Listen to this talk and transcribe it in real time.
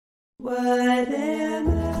What am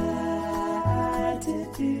I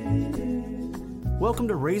to do? Welcome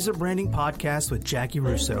to Razor Branding Podcast with Jackie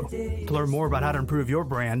Russo. To learn more about how to improve your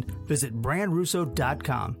brand, visit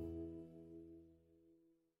brandrusso.com.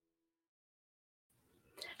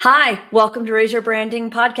 Hi, welcome to Razor Branding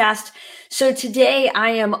Podcast. So today I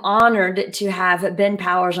am honored to have Ben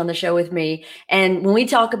Powers on the show with me. And when we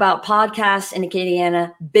talk about podcasts in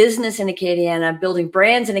Acadiana, business in Acadiana, building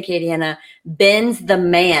brands in Acadiana, Ben's the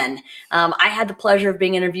man. I had the pleasure of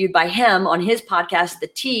being interviewed by him on his podcast, The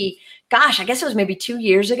T. Gosh, I guess it was maybe 2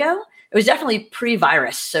 years ago. It was definitely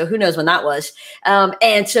pre-virus, so who knows when that was.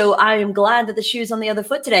 And so I am glad that the shoe's on the other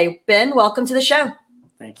foot today. Ben, welcome to the show.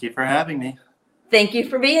 Thank you for having me. Thank you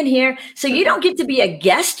for being here. So you don't get to be a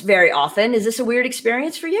guest very often. Is this a weird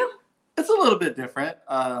experience for you? It's a little bit different.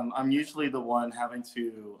 I'm usually the one having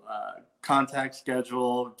to contact,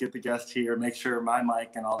 schedule, get the guest here, make sure my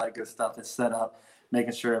mic and all that good stuff is set up,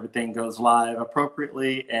 making sure everything goes live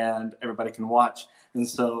appropriately and everybody can watch. And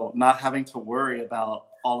so not having to worry about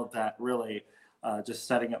all of that, really just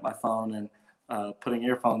setting up my phone and putting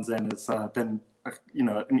earphones in has been,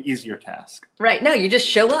 an easier task. Right. No, you just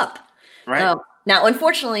show up. Right. Now,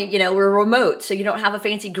 unfortunately, we're remote, so you don't have a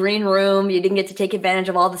fancy green room. You didn't get to take advantage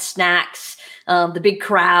of all the snacks, the big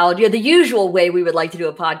crowd, the usual way we would like to do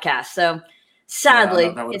a podcast. So sadly,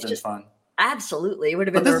 that would have been fun. Absolutely. It would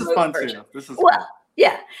have been But this the is fun version. too. This is well, fun.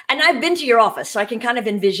 Yeah. And I've been to your office, so I can kind of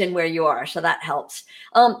envision where you are. So that helps.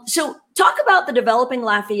 So talk about the Developing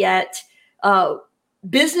Lafayette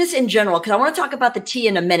business in general, because I want to talk about the T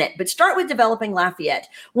in a minute, but start with Developing Lafayette.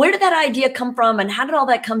 Where did that idea come from and how did all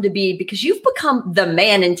that come to be? Because you've become the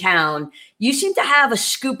man in town. You seem to have a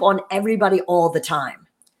scoop on everybody all the time.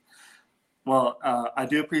 Well, I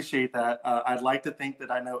do appreciate that. I'd like to think that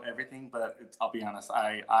I know everything, but I'll be honest,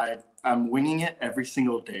 I'm winging it every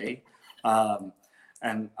single day.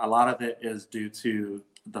 And a lot of it is due to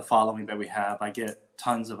the following that we have. I get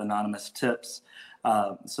tons of anonymous tips.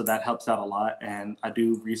 So that helps out a lot. And I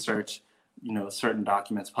do research, certain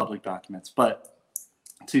documents, public documents. But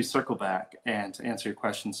to circle back and to answer your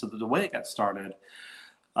question, so the way it got started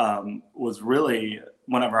was really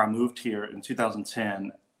whenever I moved here in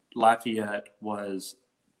 2010, Lafayette was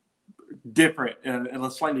different, in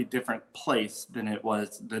a slightly different place than it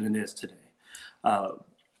is today.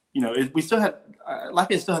 We still had,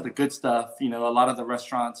 Lafayette still had the good stuff, a lot of the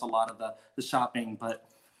restaurants, a lot of the shopping, but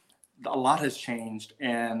a lot has changed.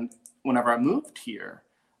 And whenever I moved here,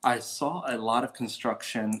 I saw a lot of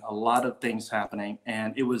construction, a lot of things happening,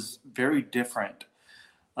 and it was very different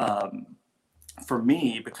for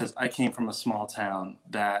me because I came from a small town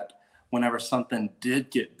that whenever something did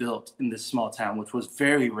get built in this small town, which was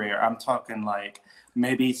very rare, I'm talking like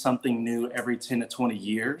maybe something new every 10 to 20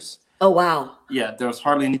 years. Oh, wow. Yeah, there was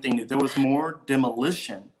hardly anything new. There was more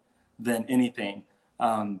demolition than anything.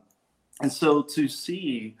 And so to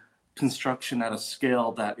see construction at a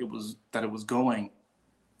scale that it was going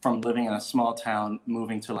from living in a small town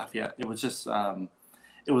moving to Lafayette, it was just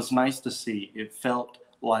it was nice to see. It felt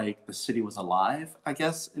like the city was alive, I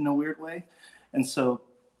guess, in a weird way. And so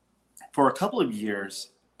for a couple of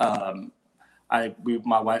years, my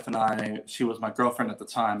wife and I, she was my girlfriend at the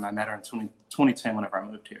time. I met her in 2010 whenever I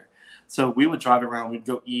moved here. So we would drive around, we'd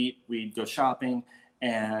go eat, we'd go shopping,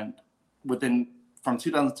 and from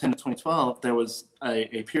 2010 to 2012, there was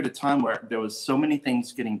a period of time where there was so many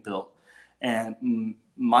things getting built. And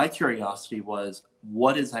my curiosity was,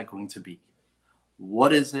 what is that going to be?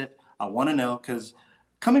 What is it? I want to know, because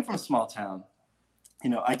coming from a small town,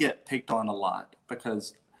 I get picked on a lot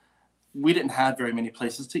because we didn't have very many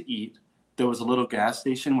places to eat. There was a little gas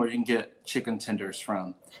station where you can get chicken tenders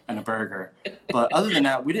from and a burger. But other than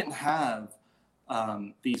that, we didn't have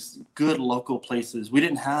these good local places. We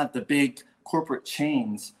didn't have the big corporate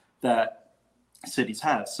chains that cities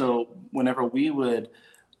have. So whenever we would,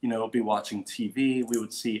 be watching TV, we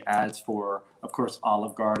would see ads for, of course,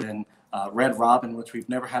 Olive Garden, Red Robin, which we've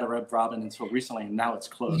never had a Red Robin until recently, and now it's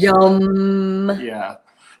closed. Yum. Yeah.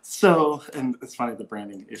 So, and it's funny, the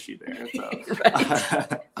branding issue there.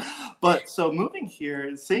 So. But so moving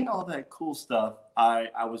here, seeing all that cool stuff,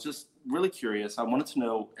 I was just really curious. I wanted to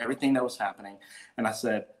know everything that was happening. And I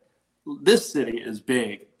said, this city is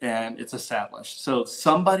big and it's established. So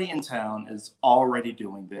somebody in town is already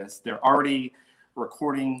doing this. They're already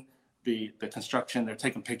recording the construction. They're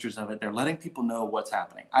taking pictures of it. They're letting people know what's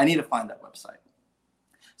happening. I need to find that website.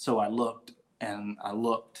 So I looked and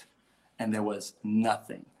there was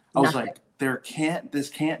nothing. I was like, this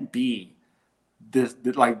can't be this,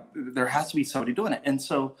 like, there has to be somebody doing it. And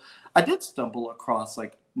so I did stumble across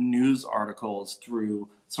like news articles through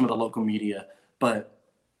some of the local media, but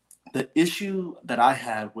the issue that I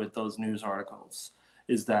had with those news articles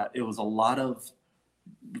is that it was a lot of,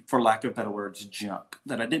 for lack of better words, junk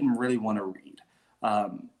that I didn't really want to read.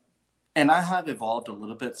 And I have evolved a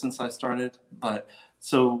little bit since I started, but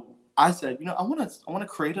so I said, I want to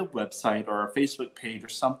create a website or a Facebook page or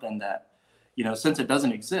something that, since it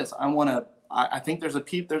doesn't exist, I think there's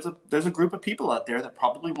a group of people out there that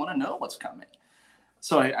probably want to know what's coming.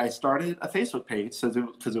 So I started a Facebook page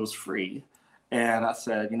because it was free. And I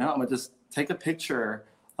said, I'm going to just take a picture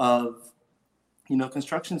of,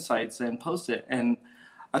 construction sites and post it. And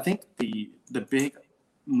I think the big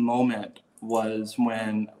moment was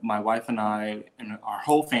when my wife and I and our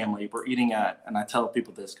whole family were eating at, and I tell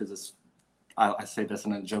people this because I say this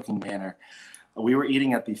in a joking manner, we were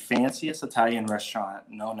eating at the fanciest Italian restaurant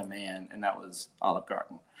known to man, and that was Olive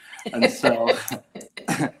Garden. And so,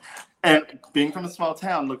 and being from a small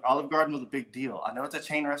town, look, Olive Garden was a big deal. I know it's a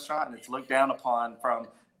chain restaurant and it's looked down upon from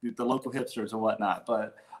the local hipsters and whatnot,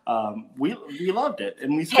 but we loved it,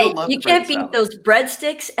 and we still love it. You can't beat those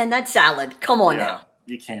breadsticks and that salad. Come on now.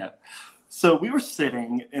 You can't. So we were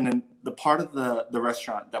sitting in the part of the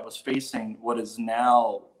restaurant that was facing what is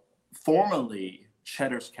now formerly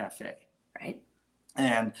Cheddar's Cafe. Right.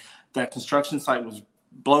 And that construction site was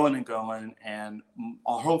blowing and going, and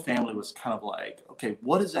our whole family was kind of like, okay,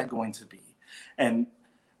 what is that going to be? And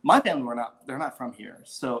my family they're not from here.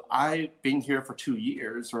 So I, being here for 2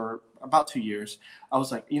 years or about 2 years, I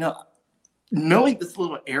was like, knowing this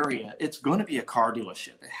little area, it's going to be a car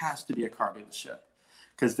dealership. It has to be a car dealership.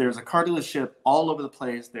 Because there's a car dealership all over the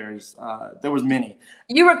place. There was many.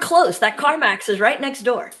 You were close. That CarMax is right next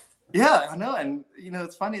door. Yeah, I know. And,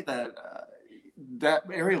 it's funny that that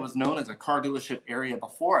area was known as a car dealership area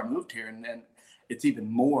before I moved here. And then it's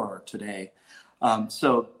even more today.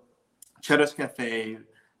 So Cheddar's Cafe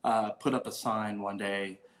put up a sign one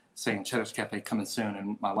day saying Cheddar's Cafe coming soon.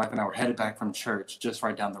 And my wife and I were headed back from church just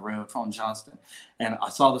right down the road from Johnston. And I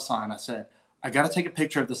saw the sign. I said, I got to take a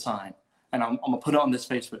picture of the sign. And I'm going to put it on this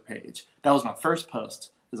Facebook page. That was my first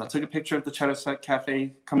post, is I took a picture of the Cheddar's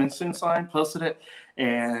Cafe coming soon sign, posted it.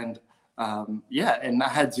 And and I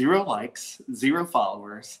had 0 likes, 0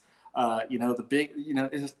 followers. It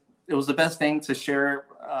was the best thing to share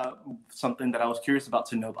something that I was curious about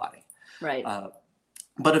to nobody. Right.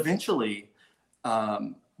 But eventually,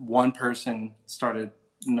 one person started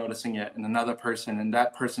noticing it, and another person, and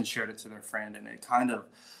that person shared it to their friend, and it kind of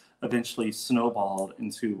eventually snowballed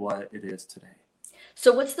into what it is today.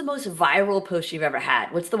 So what's the most viral post you've ever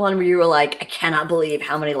had? What's the one where you were like, I cannot believe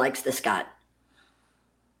how many likes this got?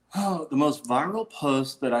 Oh, the most viral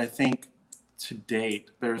post that I think to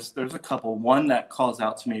date, there's a couple. One that calls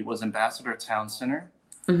out to me was Ambassador Town Center,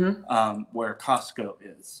 where Costco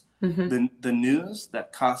is. Mm-hmm. The news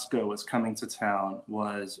that Costco was coming to town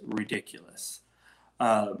was ridiculous.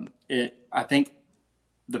 I think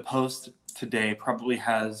the post today probably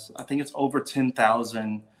has, I think it's over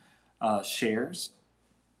 10,000 shares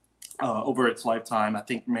over its lifetime. I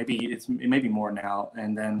think it may be more now.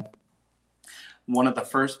 And then one of the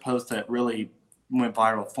first posts that really went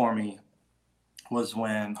viral for me was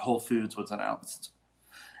when Whole Foods was announced.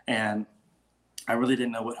 And I really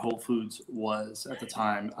didn't know what Whole Foods was at the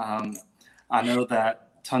time. I know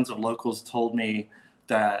that tons of locals told me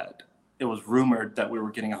that it was rumored that we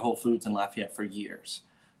were getting a Whole Foods in Lafayette for years.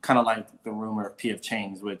 Kind of like the rumor of P.F.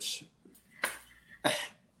 Chang's, which...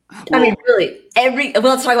 I mean, really,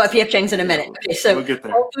 let's talk about P.F. Chang's in a minute. Okay, so we'll get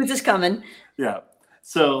there. Whole Foods is coming. Yeah.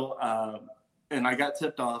 So, and I got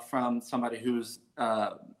tipped off from somebody whose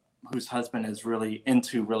husband is really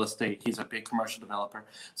into real estate. He's a big commercial developer.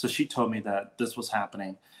 So she told me that this was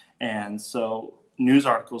happening. And so news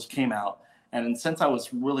articles came out. And since I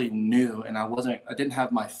was really new and I didn't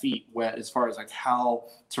have my feet wet as far as like how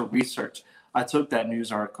to research, I took that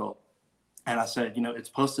news article and I said, it's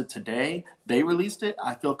posted today. They released it.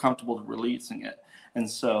 I feel comfortable releasing it. And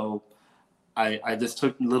so I just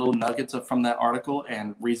took little nuggets from that article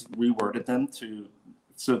and reworded them to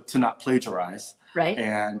not plagiarize. Right.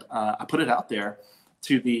 And I put it out there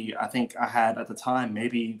to I think I had at the time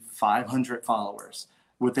maybe 500 followers.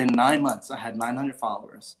 Within 9 months, I had 900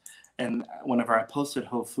 followers. And whenever I posted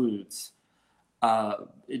Whole Foods,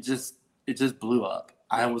 it just blew up.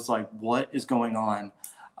 I was like, what is going on?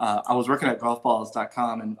 I was working at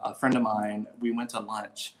golfballs.com, and a friend of mine, we went to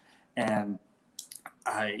lunch, and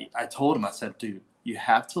I told him, I said, dude, you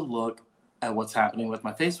have to look at what's happening with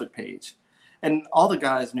my Facebook page. And all the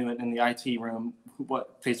guys knew it in the IT room,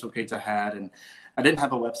 what Facebook page I had, and I didn't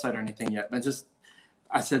have a website or anything yet.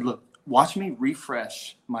 I said, look, watch me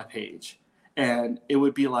refresh my page. And it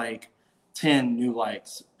would be like 10 new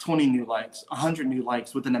likes, 20 new likes, 100 new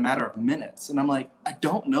likes within a matter of minutes. And I'm like, I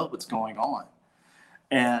don't know what's going on.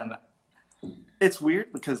 And it's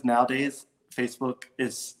weird because nowadays Facebook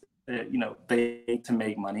is, they need to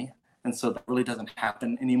make money. And so that really doesn't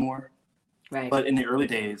happen anymore. Right. But in the early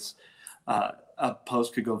days, a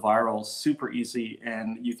post could go viral super easy,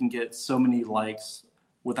 and you can get so many likes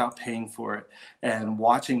without paying for it. And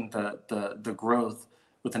watching the growth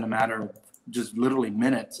within a matter of just literally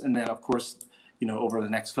minutes. And then, of course, over the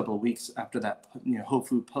next couple of weeks after that, Whole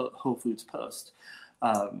Foods post,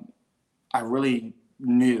 I really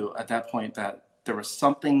knew at that point that there was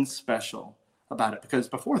something special about it. Because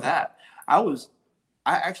before that, I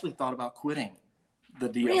actually thought about quitting the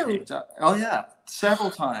DL Really? page. Oh yeah, several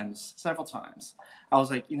times. I was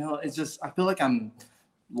like, it's just, I feel like I'm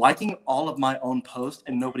liking all of my own posts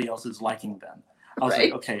and nobody else is liking them. I was Right.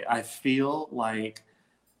 like, okay, I feel like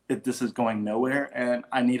this is going nowhere, and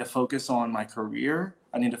I need to focus on my career.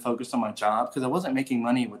 I need to focus on my job, because I wasn't making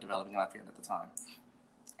money with Developing Lafayette at the time.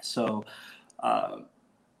 So,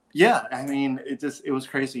 yeah, I mean, it was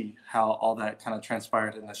crazy how all that kind of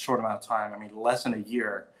transpired in a short amount of time. I mean, less than a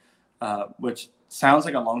year, which sounds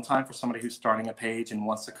like a long time for somebody who's starting a page and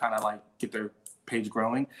wants to kind of like get their page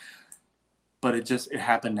growing. But it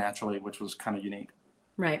happened naturally, which was kind of unique.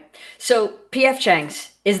 Right. So PF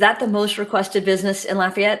Chang's, is that the most requested business in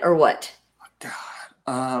Lafayette or what?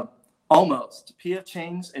 God, almost. PF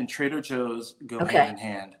Chang's and Trader Joe's go Okay. hand in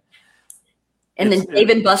hand. And then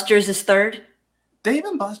Dave & Buster's is third? Dave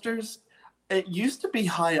 & Buster's, it used to be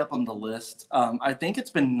high up on the list. I think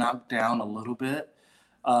it's been knocked down a little bit.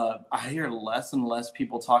 I hear less and less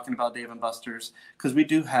people talking about Dave & Buster's, because we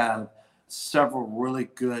do have several really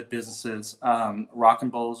good businesses. Rock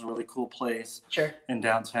and Bowl is a really cool place in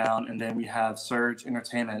downtown. And then we have Surge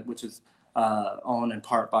Entertainment, which is owned in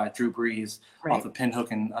part by Drew Brees off of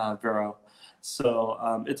Pinhook and Vero.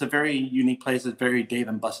 So it's a very unique place. It's very Dave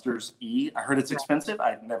 & Buster's-y. I heard it's expensive.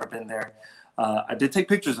 I've never been there. I did take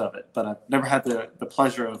pictures of it, but I've never had the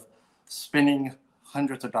pleasure of spending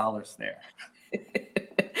hundreds of dollars there.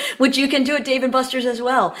 Which you can do at Dave & Buster's as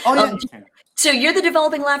well. Oh, yeah, you can. So you're the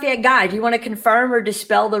Developing Lafayette guy. Do you want to confirm or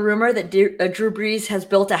dispel the rumor that Drew Brees has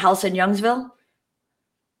built a house in Youngsville?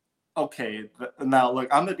 Okay. Now, look,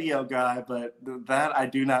 I'm the DL guy, but that I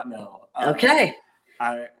do not know. Okay.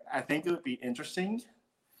 I think it would be interesting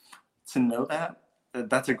to know that.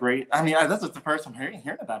 That's a great, that's the first I'm hearing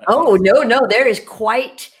about it. Oh, no. There is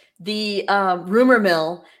quite the rumor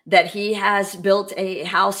mill that he has built a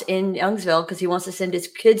house in Youngsville because he wants to send his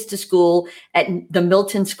kids to school at the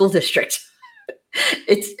Milton School District.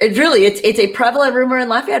 It's a prevalent rumor in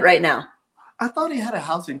Lafayette right now. I thought he had a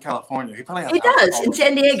house in California. He probably has. He does in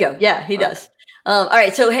San Diego. Yeah, he does. All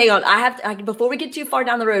right, so hang on. Before we get too far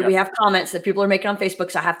down the road, we have comments that people are making on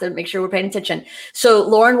Facebook, so I have to make sure we're paying attention. So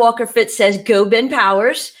Lauren Walker Fitz says, "Go Ben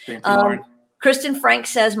Powers." Thank you, Lauren. Kristen Frank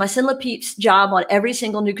says, "My Sinla Peeps job on every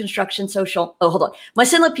single new construction social." Oh, hold on. My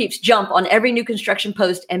Sinla Peeps jump on every new construction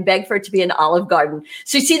post and beg for it to be an Olive Garden.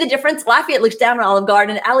 So you see the difference? Lafayette looks down on Olive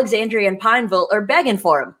Garden, and Alexandria and Pineville are begging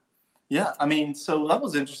for him. Yeah, so that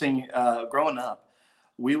was interesting. Growing up,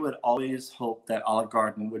 we would always hope that Olive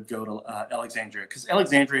Garden would go to Alexandria, because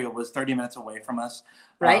Alexandria was 30 minutes away from us.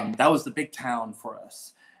 Right. That was the big town for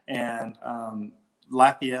us. And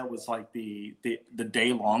Lafayette was like the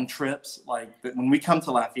day-long trips. Like when we come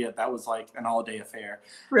to Lafayette, that was like an all-day affair.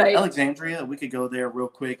 Right. Alexandria, we could go there real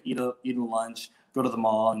quick, eat a lunch, go to the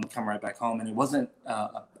mall, and come right back home. And it wasn't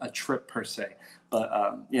a trip per se. But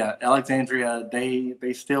Alexandria,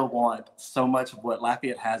 they still want so much of what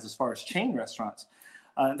Lafayette has as far as chain restaurants.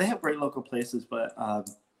 They have great local places, but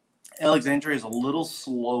Alexandria is a little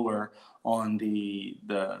slower on the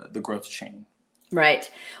growth chain.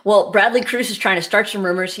 Right. Well, Bradley Cruz is trying to start some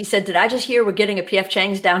rumors. He said, "Did I just hear we're getting a PF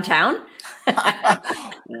Chang's downtown?"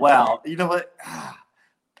 Wow. You know what?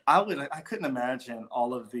 I couldn't imagine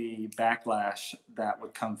all of the backlash that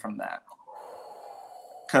would come from that.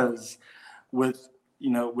 Because with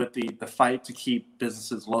the fight to keep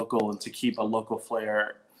businesses local and to keep a local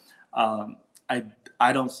flair,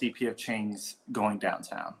 I don't see PF Chang's going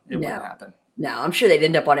downtown. It wouldn't happen. No, I'm sure they'd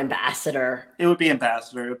end up on Ambassador. It would be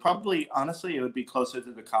Ambassador. It would probably, honestly, it would be closer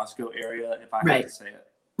to the Costco area if I had to say it.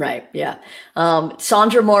 Right. Yeah.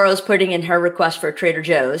 Sandra Morrow's putting in her request for Trader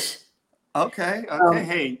Joe's. Okay.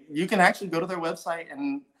 Hey, you can actually go to their website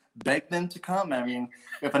and beg them to come. I mean,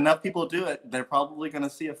 if enough people do it, they're probably going to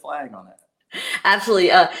see a flag on it.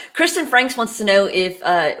 Absolutely. Kristen Franks wants to know if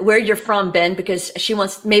where you're from, Ben, because she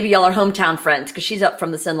wants, maybe y'all are hometown friends, because she's up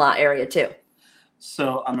from the Sinla area too.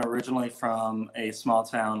 So I'm originally from a small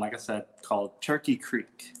town, like I said, called Turkey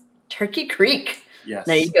Creek. Turkey Creek. Yes.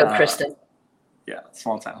 There you go, Kristen. Yeah,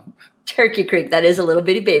 small town. Turkey Creek, that is a little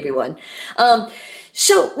bitty baby one.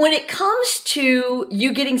 So when it comes to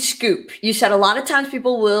you getting scoop, you said a lot of times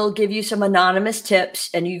people will give you some anonymous tips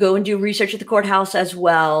and you go and do research at the courthouse as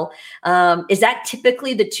well. Is that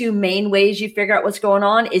typically the two main ways you figure out what's going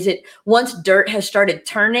on? Is it once dirt has started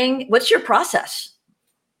turning? What's your process?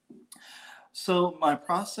 So my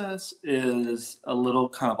process is a little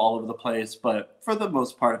kind of all over the place, but for the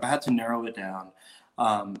most part, if I had to narrow it down,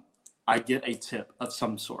 I get a tip of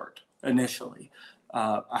some sort initially.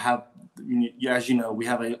 I have, as you know, we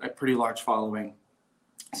have a pretty large following.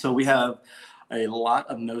 So we have a lot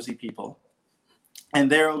of nosy people,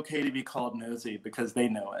 and they're okay to be called nosy because they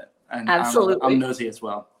know it. And Absolutely. I'm nosy as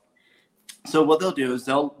well. So what they'll do is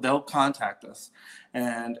they'll contact us,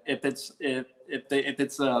 and if it's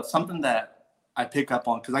something that I pick up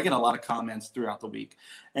on, because I get a lot of comments throughout the week,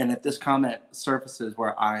 and if this comment surfaces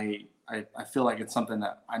where I feel like it's something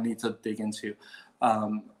that I need to dig into,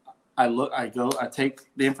 I take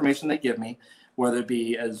the information they give me, whether it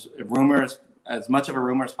be as much of a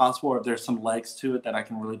rumor as possible, or if there's some legs to it that I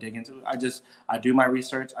can really dig into. I do my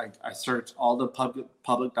research. I search all the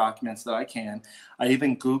public documents that I can. I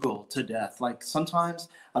even Google to death. Like sometimes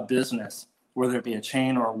a business, whether it be a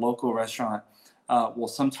chain or a local restaurant, will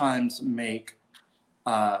sometimes make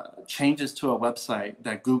changes to a website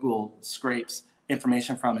that Google scrapes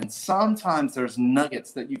information from. And sometimes there's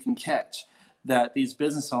nuggets that you can catch that these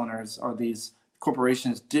business owners or these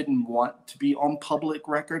corporations didn't want to be on public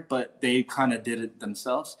record, but they kind of did it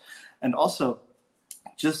themselves. And also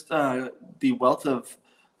just the wealth of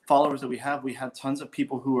followers that we have tons of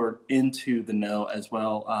people who are into the know as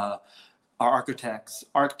well. Our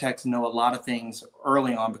architects know a lot of things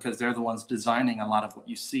early on because they're the ones designing a lot of what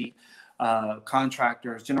you see.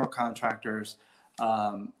 Contractors, general contractors,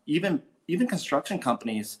 even construction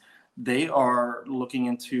companies, they are looking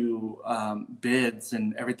into bids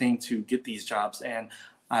and everything to get these jobs. And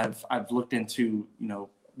I've looked into,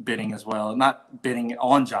 bidding as well, not bidding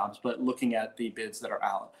on jobs, but looking at the bids that are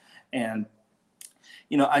out. And,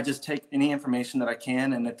 I just take any information that I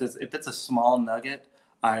can. And if it's a small nugget,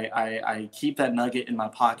 I keep that nugget in my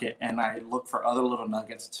pocket and I look for other little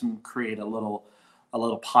nuggets to create a little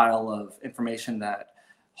pile of information that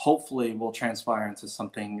hopefully will transpire into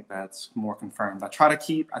something that's more confirmed. I try to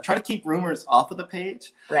keep rumors off of the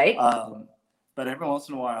page, right? But every once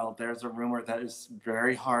in a while, there's a rumor that is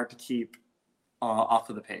very hard to keep off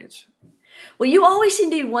of the page. Well, you always seem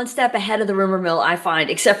to be one step ahead of the rumor mill, I find,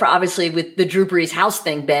 except for obviously with the Drew Brees house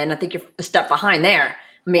thing, Ben. I think you're a step behind there.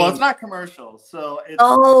 Well, it's not commercial, so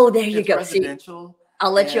it's there you go. Residential. See,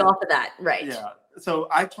 I'll let you off of that, right? Yeah. So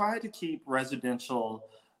I try to keep residential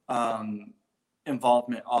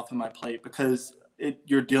involvement off of my plate because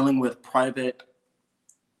you're dealing with private,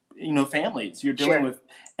 families. You're dealing with,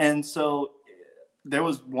 and so there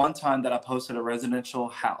was one time that I posted a residential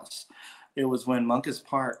house. It was when Monkus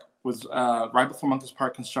Park was right before Monkus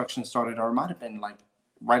Park construction started, or it might have been like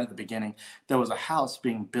right at the beginning. There was a house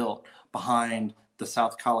being built behind the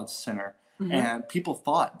South College Center. Mm-hmm. And people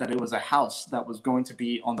thought that it was a house that was going to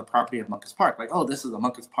be on the property of Monkus Park. Like, oh, this is a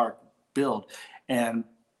Monkus Park build. And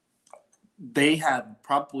they had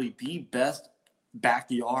probably the best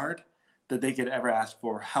backyard that they could ever ask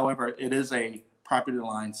for. However, it is a property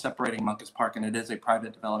line separating Monkus Park, and it is a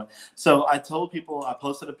private development. So I told people, I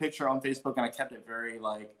posted a picture on Facebook, and I kept it very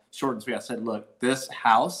short and sweet. I said, look, this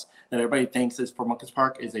house that everybody thinks is for Monkus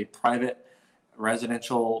Park is a private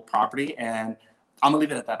residential property, and I'm gonna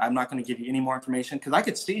leave it at that. I'm not gonna give you any more information because I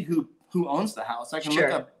could see who owns the house. I can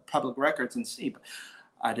look up public records and see, but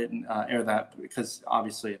I didn't air that because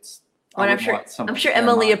obviously it's. Well, I'm sure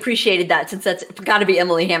Emily appreciated that since that's got to be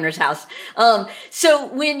Emily Hamner's house. So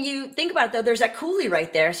when you think about it, though, there's that coulee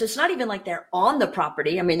right there. So it's not even like they're on the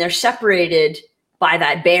property. I mean, they're separated by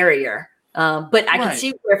that barrier. But I can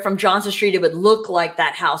see where from Johnson Street, it would look like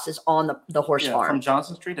that house is on the horse farm. From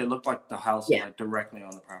Johnson Street, it looked like the house is directly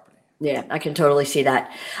on the property. Yeah, I can totally see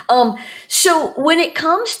that. So when it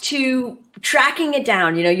comes to tracking it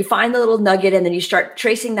down, you find the little nugget and then you start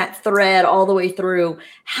tracing that thread all the way through.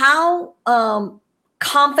 How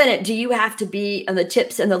confident do you have to be on the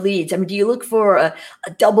tips and the leads? I mean, do you look for a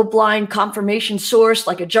double blind confirmation source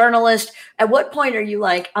like a journalist? At what point are you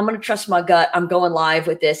like, I'm going to trust my gut, I'm going live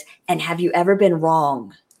with this? And have you ever been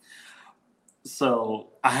wrong? So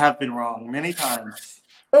I have been wrong many times.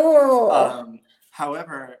 Oh.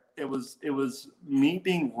 However, it was me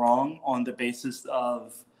being wrong on the basis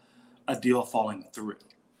of a deal falling through.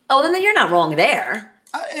 Oh, then you're not wrong there.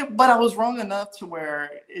 But I was wrong enough to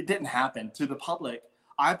where it didn't happen to the public.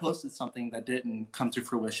 I posted something that didn't come to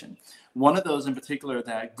fruition. One of those in particular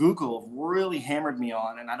that Google really hammered me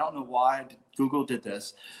on, and I don't know why Google did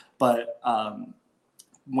this, but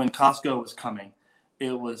when Costco was coming,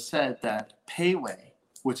 it was said that Payway,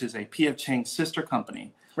 which is a P.F. Chang's sister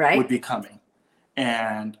company, would be coming.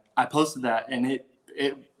 And I posted that, and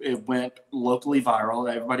it went locally viral.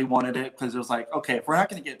 Everybody wanted it because it was like, okay, if we're not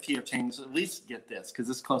going to get P.F. Chang's, at least get this because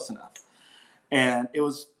it's close enough. And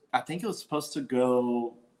I think it was supposed to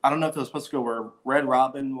go, I don't know if it was supposed to go where Red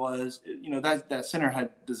Robin was. That center had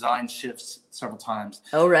design shifts several times.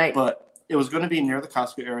 Oh, right. But it was going to be near the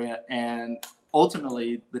Costco area, and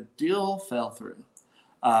ultimately the deal fell through.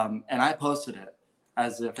 And I posted it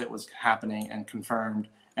as if it was happening and confirmed.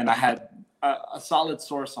 And I had a solid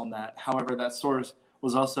source on that. However, that source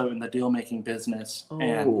was also in the deal-making business,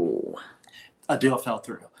 and a deal fell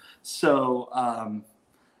through. So,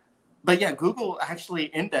 but yeah, Google actually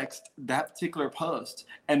indexed that particular post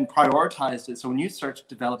and prioritized it. So when you search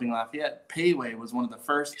Developing Lafayette, Payway was one of the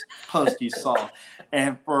first posts you saw.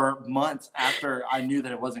 And for months after I knew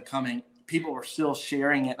that it wasn't coming, people were still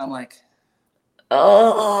sharing it. I'm like,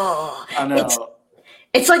 oh, I know.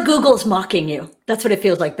 It's like Google's mocking you. That's what it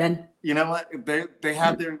feels like, Ben. You know what? They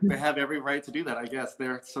have every right to do that, I guess.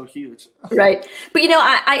 They're so huge. Right. But,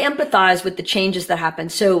 I empathize with the changes that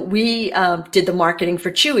happened. So we did the marketing for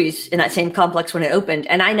Chuy's in that same complex when it opened.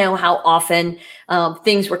 And I know how often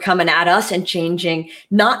things were coming at us and changing,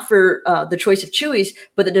 not for the choice of Chuy's,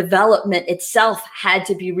 but the development itself had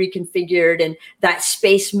to be reconfigured. And that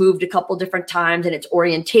space moved a couple different times and its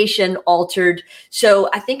orientation altered. So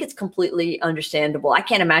I think it's completely understandable. I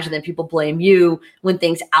can't imagine that people blame you when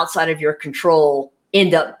things outside of your control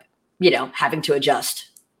end up, having to adjust.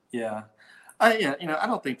 Yeah. I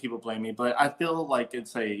don't think people blame me, but I feel like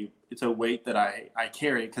it's a weight that I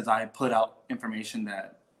carry because I put out information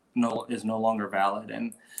that is no longer valid,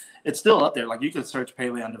 and it's still up there. Like you could search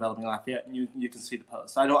Payway on Developing Lafayette and you can see the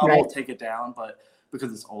post. I won't take it down, but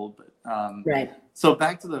because it's old. But right. So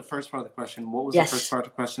back to the first part of the question. What was the first part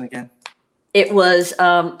of the question again? It was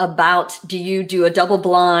about, do you do a double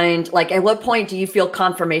blind? Like, at what point do you feel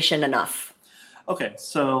confirmation enough? Okay,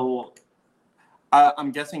 so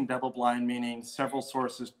I'm guessing double blind, meaning several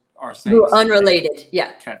sources are saying you're unrelated.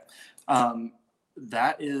 Yeah. Okay.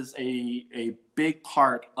 That is a big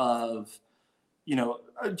part of,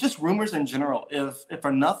 just rumors in general. If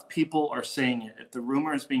enough people are saying it, if the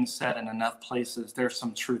rumor is being said in enough places, there's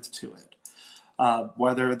some truth to it.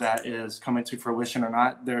 Whether that is coming to fruition or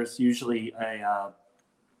not, there's usually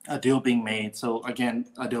a deal being made. So again,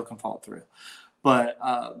 a deal can fall through. But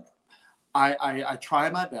I try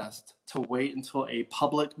my best to wait until a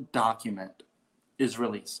public document is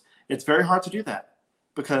released. It's very hard to do that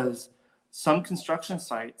because some construction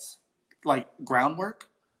sites, like groundwork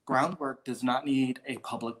does not need a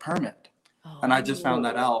public permit. And I just found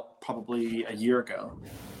that out probably a year ago.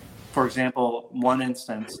 For example, one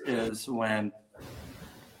instance is when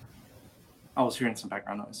I was hearing some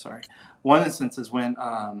background noise, sorry. One instance is when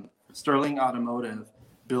Sterling Automotive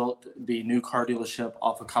built the new car dealership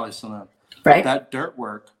off of Kali Saloon. Right. That dirt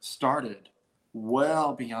work started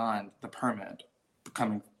well beyond the permit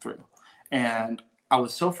coming through. And I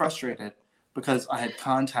was so frustrated because I had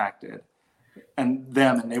contacted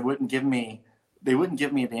them and they wouldn't give me the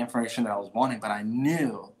information that I was wanting, but I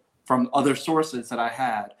knew from other sources that I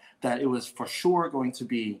had that it was for sure going to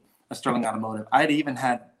be a Sterling Automotive. I'd even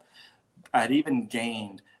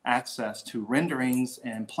gained access to renderings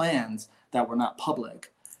and plans that were not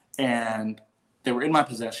public, and they were in my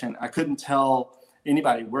possession. I couldn't tell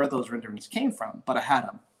anybody where those renderings came from, but I had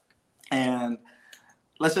them. And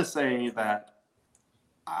let's just say that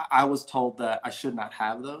I was told that I should not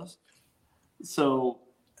have those. So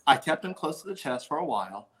I kept them close to the chest for a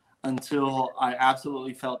while until I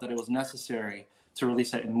absolutely felt that it was necessary to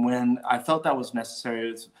release it. And when I felt that was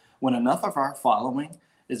necessary is when enough of our following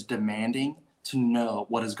is demanding to know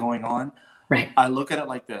what is going on. Right. I look at it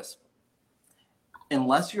like this.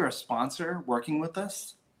 Unless you're a sponsor working with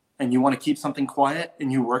us and you want to keep something quiet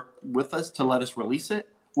and you work with us to let us release it,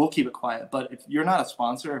 we'll keep it quiet. But if you're not a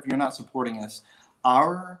sponsor, if you're not supporting us,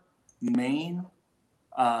 our main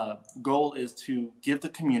goal is to give the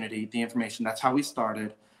community the information. That's how we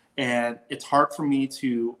started. And it's hard for me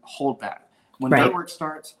to hold back. When their work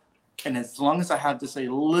starts, and as long as I have just a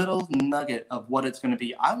little nugget of what it's going to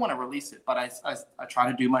be, I want to release it. But I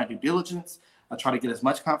try to do my due diligence. I try to get as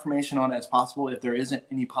much confirmation on it as possible if there isn't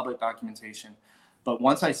any public documentation. But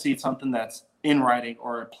once I see something that's in writing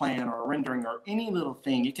or a plan or a rendering or any little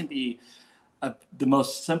thing, it can be the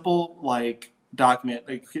most simple document.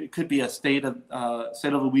 It could be a state of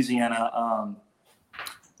Louisiana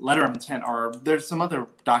letter of intent, or there's some other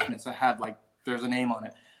documents that have like, there's a name on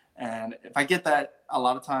it. And if I get that, a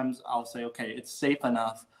lot of times I'll say, okay, it's safe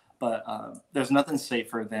enough, but there's nothing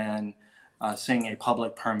safer than seeing a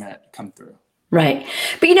public permit come through. Right.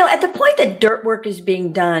 But, at the point that dirt work is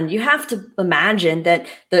being done, you have to imagine that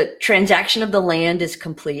the transaction of the land is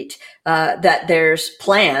complete, that there's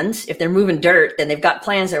plans. If they're moving dirt, then they've got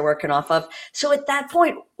plans they're working off of. So at that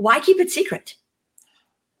point, why keep it secret?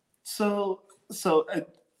 So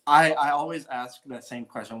I always ask that same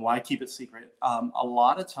question, why keep it secret? A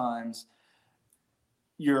lot of times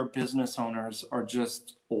your business owners are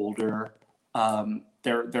just older.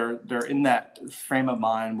 They're in that frame of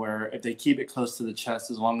mind where if they keep it close to the chest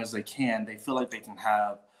as long as they can, they feel like they can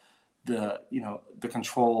have the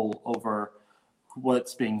control over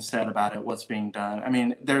what's being said about it, what's being done. I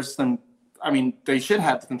mean, they should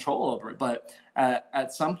have the control over it, but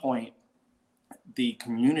at some point, the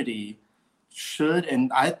community should,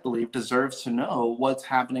 and I believe deserves to know what's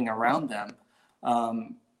happening around them.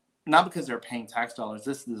 Not because they're paying tax dollars.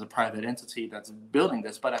 This is a private entity that's building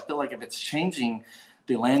this, but I feel like if it's changing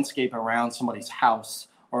the landscape around somebody's house,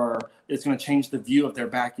 or it's going to change the view of their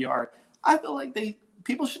backyard, I feel like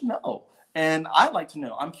people should know. And I'd like to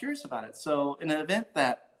know. I'm curious about it. So in an event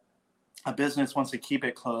that a business wants to keep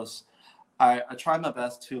it close, I try my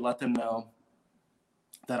best to let them know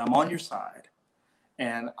that I'm on your side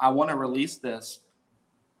and I want to release this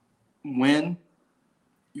when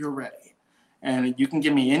you're ready. And you can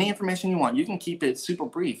give me any information you want. You can keep it super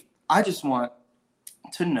brief. I just want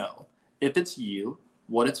to know if it's you,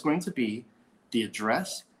 what it's going to be, the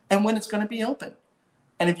address, and when it's going to be open.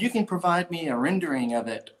 And if you can provide me a rendering of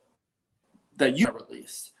it that you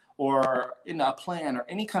released, or in a plan or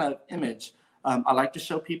any kind of image, I like to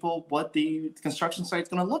show people what the construction site is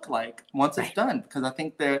going to look like once it's done, because I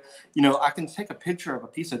think that, I can take a picture of a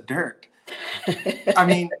piece of dirt. I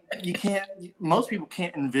mean, most people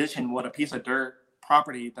can't envision what a piece of dirt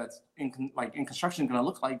property that's in construction is going to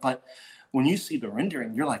look like. But when you see the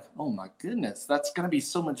rendering, you're like, oh my goodness, that's going to be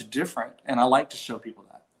so much different. And I like to show people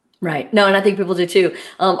that. Right. No, and I think people do too.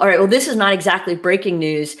 All right. Well, this is not exactly breaking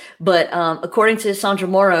news, but according to Sandra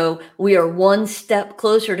Morrow, we are one step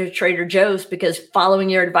closer to Trader Joe's, because following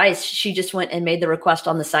your advice, she just went and made the request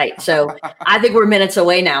on the site. So I think we're minutes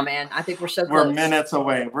away now, man. I think we're so close. We're minutes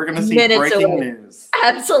away. We're going to see breaking news.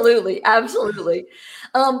 Absolutely. Absolutely.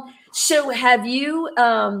 So have you,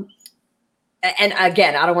 and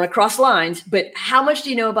again, I don't want to cross lines, but how much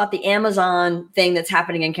do you know about the Amazon thing that's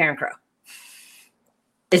happening in Carencro?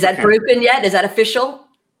 Is that broken yet? Is that official?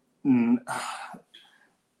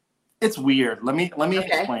 It's weird. Let me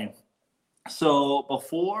explain. So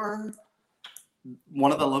before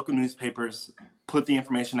one of the local newspapers put the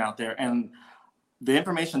information out there, and the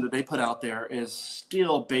information that they put out there is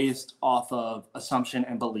still based off of assumption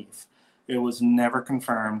and belief. It was never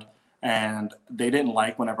confirmed, and they didn't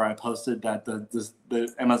like whenever I posted that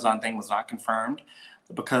the Amazon thing was not confirmed,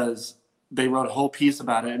 because they wrote a whole piece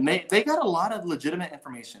about it, and they got a lot of legitimate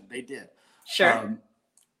information. They did. Sure.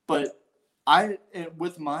 But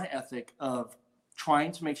with my ethic of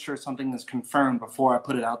trying to make sure something is confirmed before I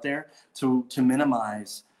put it out there to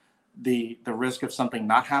minimize the risk of something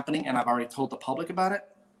not happening, and I've already told the public about it,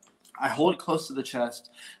 I hold it close to the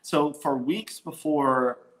chest. So for weeks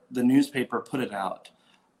before the newspaper put it out,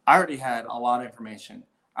 I already had a lot of information.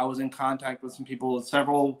 I was in contact with some people.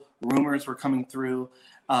 Several rumors were coming through.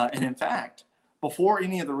 And in fact, before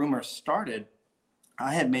any of the rumors started,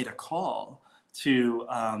 I had made a call to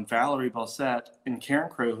Valerie Bosset in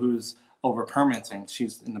Carencro, who's over permitting.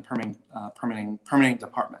 She's in the permitting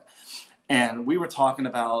department. And we were talking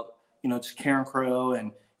about, just Carencro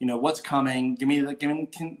and, what's coming. Give me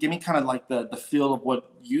kind of like the feel of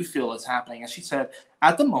what you feel is happening. And she said,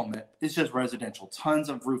 at the moment, it's just residential. Tons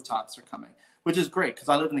of rooftops are coming, which is great because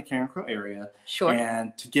I live in the Carencro area. Sure.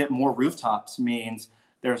 And to get more rooftops means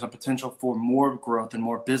there's a potential for more growth and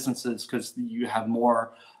more businesses, because you have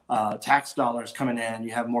more tax dollars coming in.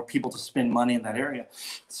 You have more people to spend money in that area.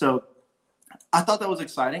 So I thought that was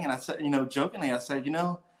exciting. And I said, jokingly, I said,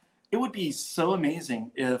 it would be so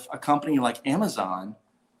amazing if a company like Amazon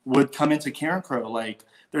would come into Carencro. Like,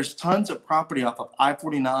 there's tons of property off of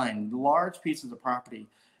I-49, large pieces of property.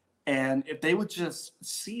 And if they would just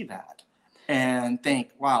see that and think,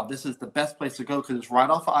 wow, this is the best place to go because it's right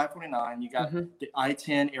off of I-49. You got the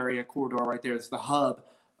I-10 area corridor right there. It's the hub.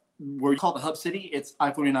 Where you call the hub city, it's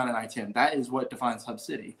I-49 and I-10. That is what defines hub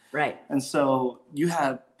city. Right. And so you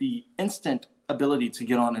have the instant ability to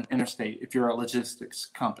get on an interstate if you're a logistics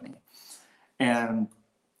company. And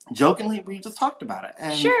jokingly, we just talked about it.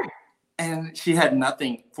 And, sure. And she had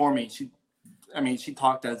nothing for me. she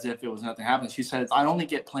talked as if it was nothing happening. She says, I only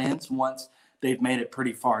get plans once they've made it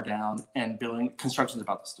pretty far down and construction's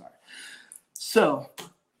about to start. So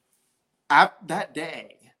that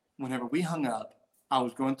day, whenever we hung up, I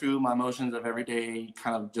was going through my motions of every day,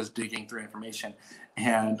 kind of just digging through information.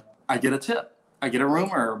 And I get a tip. I get a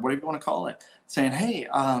rumor, whatever you want to call it, saying, hey,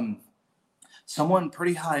 someone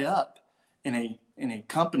pretty high up in a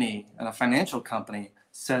company, in a financial company,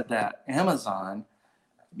 said that Amazon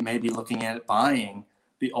may be looking at buying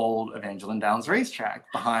the old Evangeline Downs racetrack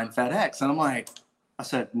behind FedEx. And I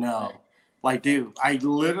said, no. Like, dude, I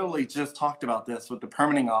literally just talked about this with the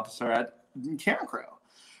permitting officer at Karen Crow.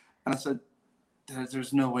 And I said,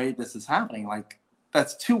 there's no way this is happening. Like,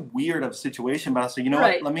 that's too weird of a situation. But I said, you know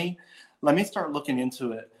what, let me start looking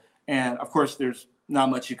into it. And of course, there's not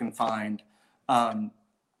much you can find. And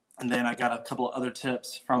then I got a couple of other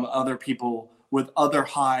tips from other people with other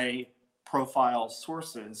high profile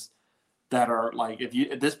sources that are like,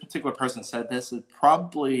 if this particular person said this,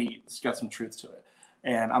 it's got some truth to it.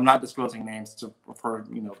 And I'm not disclosing names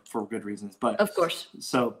for good reasons, but of course.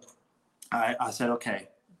 So I said, okay.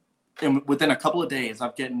 And within a couple of days,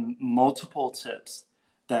 I've gotten multiple tips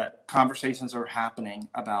that conversations are happening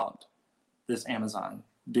about this Amazon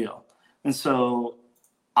deal. And so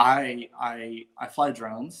I fly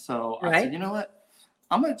drones. So I said, you know what?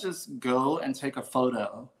 I'm going to just go and take a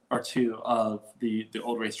photo or two of the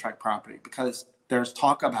old racetrack property because there's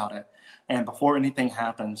talk about it. And before anything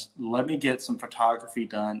happens, let me get some photography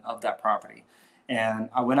done of that property. And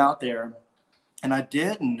I went out there and I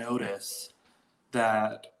did notice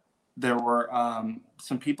that there were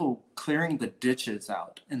some people clearing the ditches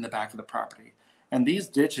out in the back of the property. And these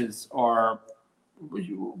ditches are,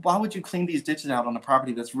 why would you clean these ditches out on a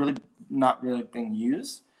property that's really not really being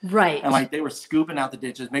used? Right. And like they were scooping out the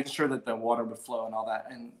ditches, making sure that the water would flow and all that.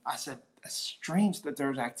 And I said, it's strange that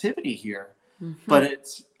there's activity here, but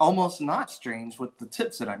it's almost not strange with the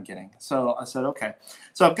tips that I'm getting. So I said, okay.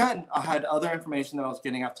 So I had other information that I was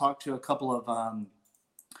getting. I've talked to a couple of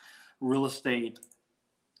real estate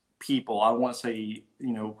people. I won't say,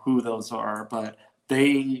 who those are, but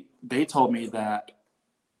they told me that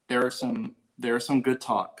there's some good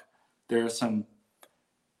talk. There's some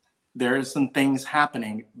things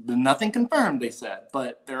happening. Nothing confirmed, they said,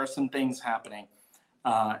 but there are some things happening,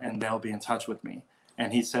 and they'll be in touch with me.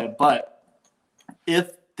 And he said, but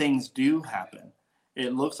if things do happen,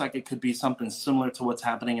 it looks like it could be something similar to what's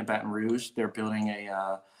happening in Baton Rouge. They're building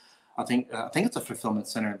I think it's a fulfillment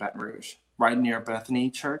center in Baton Rouge, right near Bethany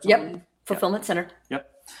Church. Yep, fulfillment center. Yep.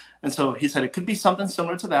 And so he said it could be something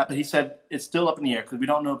similar to that, but he said it's still up in the air because we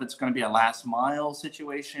don't know if it's going to be a last mile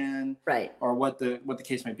situation, right, or what the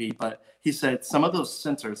case may be. But he said some of those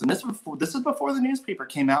centers, and this is before the newspaper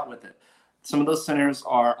came out with it. Some of those centers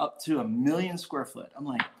are up to 1 million square foot. I'm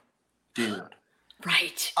like, dude,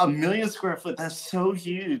 right, 1 million square foot. That's so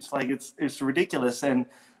huge. Like it's ridiculous. And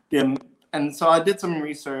so I did some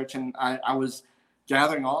research and I was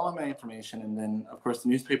gathering all of my information, and then of course the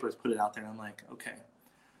newspapers put it out there. And I'm like, okay.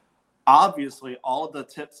 Obviously, all of the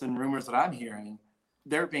tips and rumors that I'm hearing,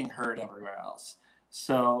 they're being heard everywhere else.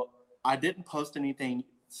 So I didn't post anything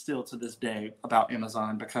still to this day about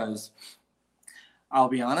Amazon because I'll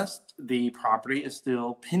be honest, the property is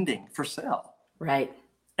still pending for sale. Right.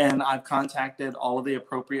 And I've contacted all of the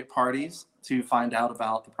appropriate parties to find out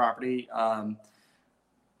about the property.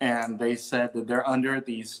 And they said that they're under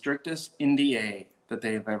the strictest NDA that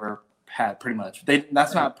they've ever had, pretty much.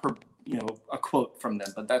 That's not a quote from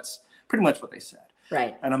them, but that's pretty much what they said.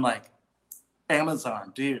 Right. And I'm like,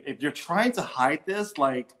 Amazon, dude, if you're trying to hide this,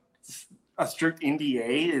 like a strict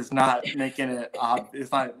NDA is not making it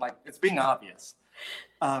it's not like it's being obvious.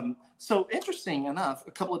 So interesting enough,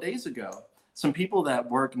 a couple of days ago, some people that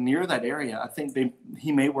work near that area, I think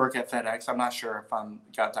he may work at FedEx. I'm not sure if I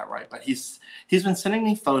got that right, but he's been sending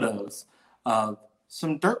me photos of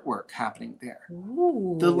some dirt work happening there.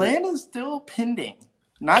 Ooh. The land is still pending,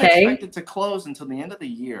 not expected to close until the end of the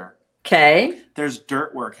year. Okay. There's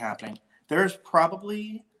dirt work happening. There's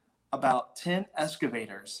probably about 10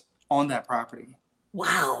 excavators on that property.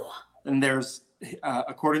 Wow. And there's,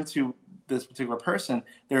 according to this particular person,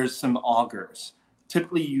 there's some augers.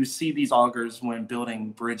 Typically, you see these augers when building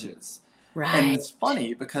bridges. Right. And it's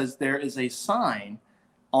funny because there is a sign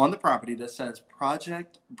on the property that says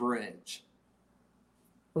Project Bridge.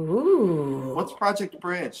 Ooh. What's Project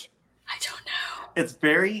Bridge? I don't know. It's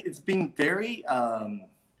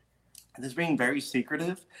being very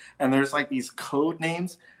secretive, and there's like these code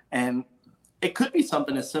names, and it could be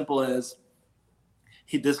something as simple as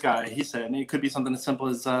he said, and it could be something as simple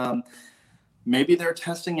as maybe they're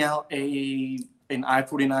testing out an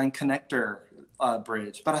I-49 connector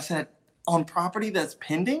bridge. But I said, on property that's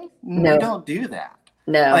pending? No. We don't do that.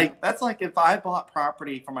 No. Like, that's like if I bought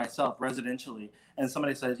property for myself residentially and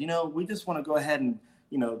somebody says, we just want to go ahead and,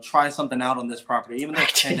 try something out on this property, even though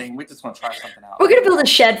it's pending, we just want to try something out. We're going to build a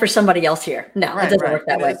shed for somebody else here. No, it doesn't work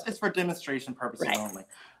that way. It's for demonstration purposes only.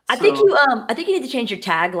 I think you need to change your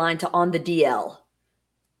tagline to "on the DL."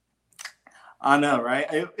 I know, right?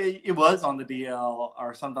 It was on the DL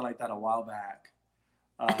or something like that a while back.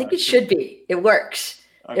 I think it should be. It works.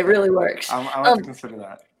 Okay. It really works. I'll have to consider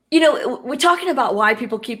that. We're talking about why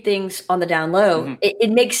people keep things on the down low. Mm-hmm. It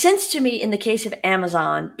makes sense to me in the case of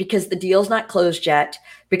Amazon because the deal's not closed yet,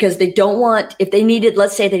 because they don't want, if they needed,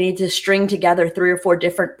 let's say they need to string together 3 or 4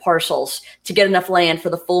 different parcels to get enough land for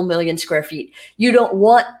the full 1 million square feet. You don't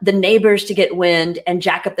want the neighbors to get wind and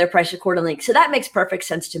jack up their price accordingly. So that makes perfect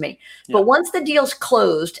sense to me. Yeah. But once the deal's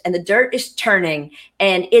closed and the dirt is turning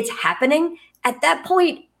and it's happening, at that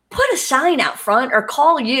point, put a sign out front or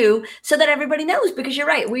call you so that everybody knows, because you're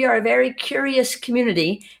right. We are a very curious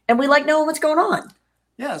community and we like knowing what's going on.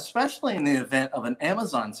 Yeah, especially in the event of an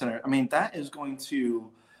Amazon center. I mean, that is going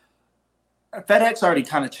to, FedEx already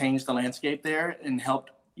kind of changed the landscape there and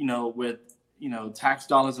helped, with, tax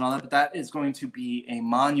dollars and all that, but that is going to be a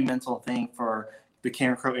monumental thing for the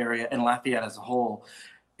Carencro area and Lafayette as a whole.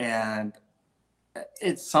 And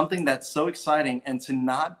it's something that's so exciting, and to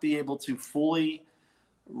not be able to fully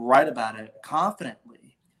write about it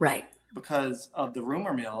confidently, right, because of the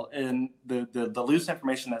rumor mill and the loose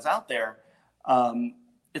information that's out there.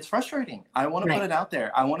 It's frustrating. I want to put it out there.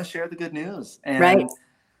 I want to share the good news. And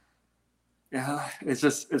yeah, it's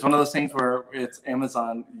one of those things where it's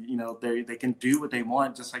Amazon, they can do what they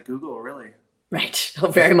want, just like Google, really. Right. Oh,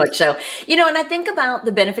 very much so. And I think about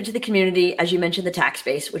the benefit to the community, as you mentioned, the tax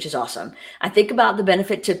base, which is awesome. I think about the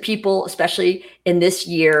benefit to people, especially in this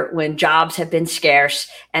year when jobs have been scarce,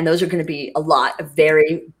 and those are going to be a lot of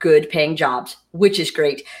very good paying jobs, which is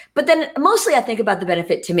great. But then mostly I think about the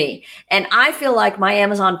benefit to me. And I feel like my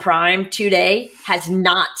Amazon Prime today has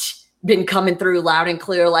not been coming through loud and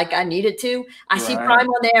clear like I needed to. I see Prime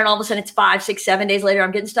on there and all of a sudden it's 5, 6, 7 days later I'm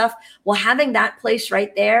getting stuff. Well, having that place right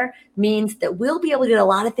there means that we'll be able to get a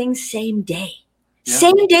lot of things same day. Yeah.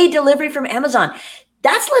 Same day delivery from Amazon.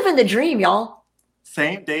 That's living the dream, y'all.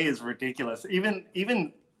 Same day is ridiculous.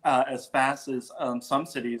 Even as fast as some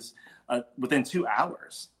cities within 2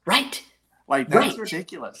 hours. Right. Like, that's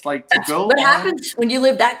ridiculous. Like, to go. What happens when you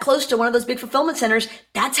live that close to one of those big fulfillment centers?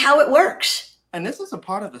 That's how it works. And this is a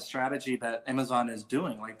part of the strategy that Amazon is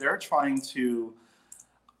doing. Like, they're trying to,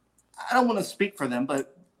 I don't want to speak for them,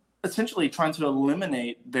 but essentially trying to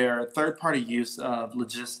eliminate their third-party use of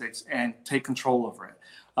logistics and take control over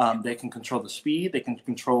it. They can control the speed. They can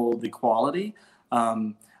control the quality. I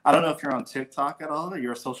don't know if you're on TikTok at all. Or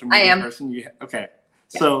you're a social media person. Okay.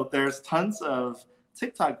 Yeah. So there's tons of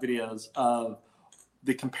TikTok videos of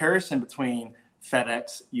the comparison between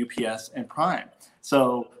FedEx, UPS, and Prime.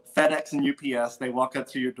 So FedEx and UPS, they walk up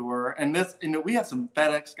to your door, and we have some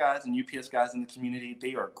FedEx guys and UPS guys in the community.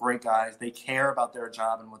 They are great guys. They care about their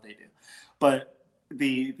job and what they do. But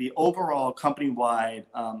the overall company-wide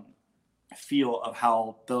feel of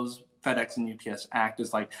how those FedEx and UPS act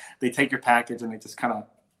is like they take your package and they just kind of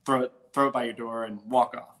throw it by your door and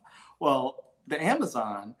walk off. Well, the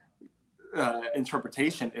Amazon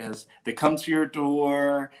interpretation is they come to your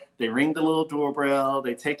door, they ring the little doorbell,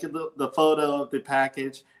 they take the photo of the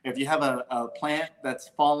package. If you have a plant that's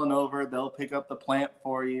fallen over, they'll pick up the plant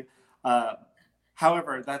for you.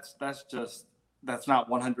 However, that's not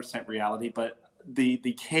 100% reality, but the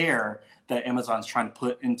care that Amazon's trying to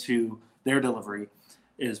put into their delivery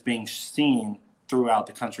is being seen throughout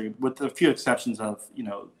the country, with a few exceptions of,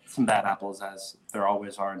 some bad apples, as there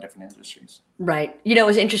always are in different industries. Right. It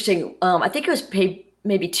was interesting. I think it was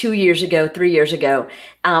maybe 2 years ago, 3 years ago,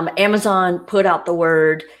 Amazon put out the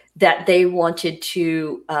word that they wanted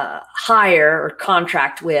to hire or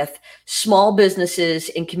contract with small businesses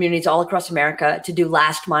in communities all across America to do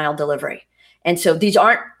last mile delivery. And so these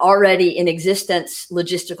aren't already in existence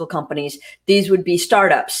logistical companies. These would be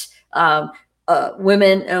startups,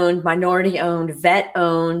 women-owned, minority-owned,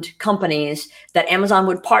 vet-owned companies that Amazon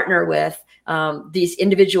would partner with. These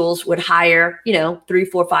individuals would hire, 3,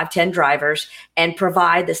 4, 5, 10 drivers and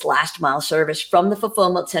provide this last mile service from the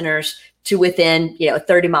fulfillment centers to within, a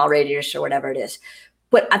 30-mile radius or whatever it is.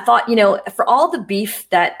 But I thought, for all the beef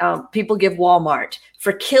that people give Walmart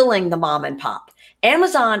for killing the mom and pop,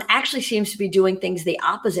 Amazon actually seems to be doing things the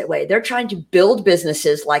opposite way. They're trying to build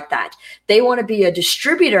businesses like that. They want to be a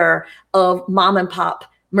distributor of mom and pop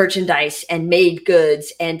merchandise and made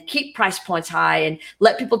goods and keep price points high and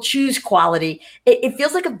let people choose quality. It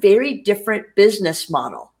feels like a very different business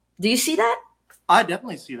model. Do you see that? I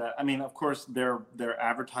definitely see that. I mean, of course, their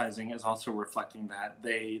advertising is also reflecting that.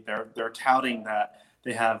 They're touting that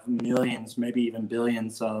they have millions, maybe even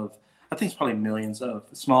billions of, I think it's probably millions of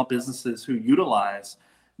small businesses who utilize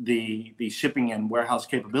the shipping and warehouse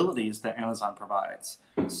capabilities that Amazon provides.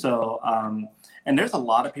 So, and there's a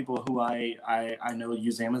lot of people who I know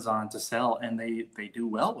use Amazon to sell, and they do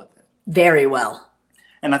well with it. Very well.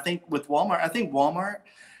 And I think with Walmart, Walmart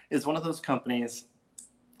is one of those companies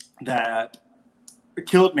that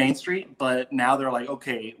killed Main Street, but now they're like,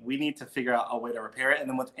 okay, we need to figure out a way to repair it. And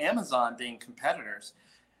then with Amazon being competitors,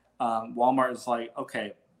 Walmart is like,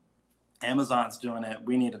 okay, Amazon's doing it,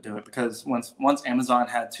 we need to do it, because once Amazon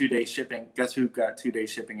had 2-day shipping, guess who got 2-day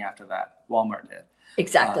shipping after that? Walmart did.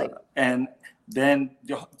 Exactly. And then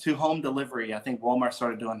to home delivery, I think Walmart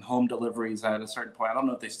started doing home deliveries at a certain point. I don't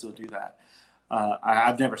know if they still do that.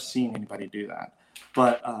 I've never seen anybody do that.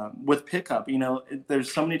 But with pickup,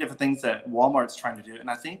 there's so many different things that Walmart's trying to do. And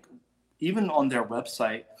I think even on their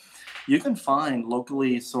website, you can find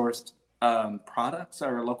locally sourced products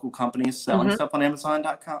or local companies selling stuff on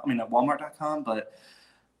Amazon.com, at Walmart.com, but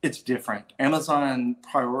it's different. Amazon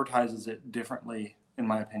prioritizes it differently, in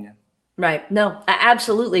my opinion. Right. No,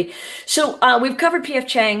 absolutely. So we've covered P.F.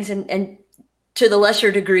 Chang's and to the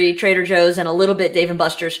lesser degree, Trader Joe's and a little bit Dave &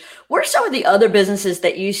 Buster's. What are some of the other businesses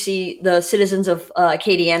that you see the citizens of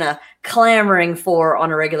Acadiana clamoring for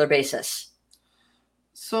on a regular basis?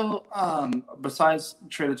 So besides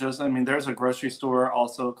Trader Joe's, there's a grocery store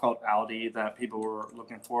also called Aldi that people were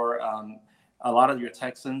looking for. A lot of your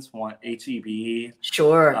Texans want H-E-B.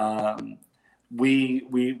 Sure. We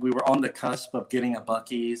were on the cusp of getting a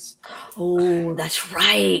Buc-ee's. Oh, that's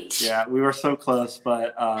right. Yeah, we were so close,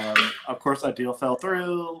 but of course that deal fell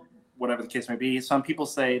through, whatever the case may be. Some people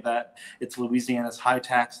say that it's Louisiana's high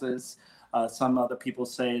taxes. Some other people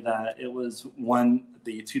say that it was when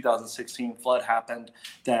the 2016 flood happened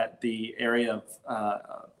that the area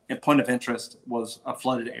of point of interest was a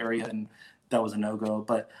flooded area, and that was a no-go.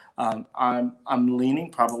 But I'm leaning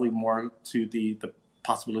probably more to the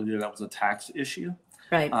possibility that was a tax issue,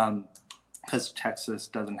 right? Because Texas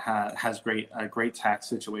has a great tax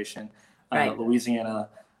situation. Right. Louisiana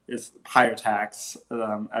is higher tax.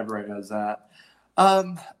 Everybody knows that.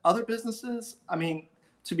 Other businesses,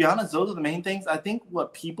 to be honest, those are the main things. I think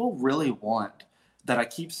what people really want that I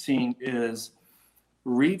keep seeing is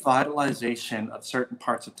revitalization of certain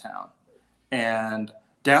parts of town, and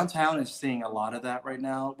downtown is seeing a lot of that right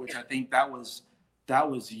now, which I think that was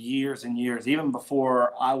years and years, even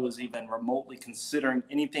before I was even remotely considering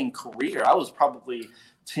anything career. I was probably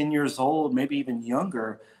 10 years old, maybe even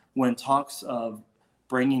younger, when talks of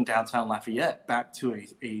bringing downtown Lafayette back to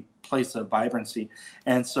a place of vibrancy.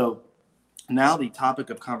 And so now the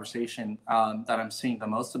topic of conversation that I'm seeing the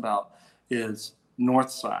most about is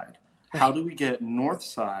North Side. How do we get North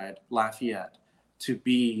Side Lafayette to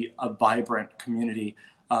be a vibrant community?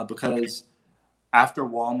 Because after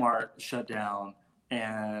Walmart shut down,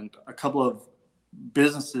 and a couple of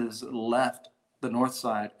businesses left the North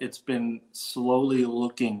Side, it's been slowly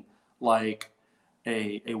looking like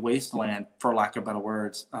a wasteland, for lack of better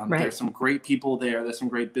words. Right. There's some great people there. There's some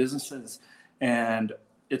great businesses. And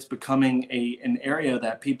it's becoming an area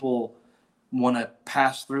that people want to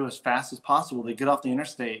pass through as fast as possible. They get off the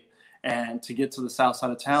interstate, and to get to the south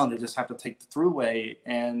side of town, they just have to take the thruway,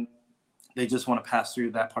 and they just want to pass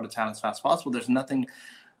through that part of town as fast as possible. There's nothing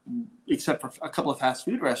except for a couple of fast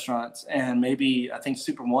food restaurants, and maybe I think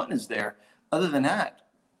Super One is there. Other than that,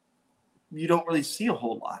 you don't really see a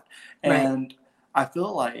whole lot. Right. And I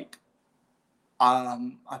feel like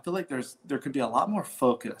there could be a lot more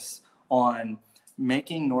focus on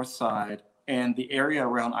making North Side and the area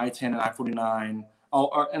around I-10 and I-49,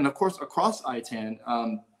 and of course across I-10,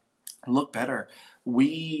 look better.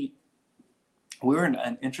 We're in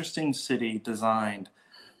an interesting city designed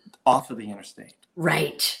off of the interstate.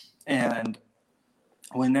 Right. And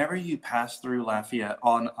whenever you pass through Lafayette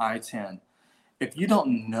on I-10, if you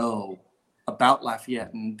don't know about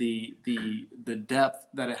Lafayette and the depth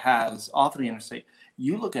that it has off of the interstate,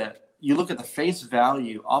 you look at the face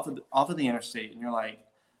value off of the interstate, and you're like,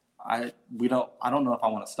 I don't know if I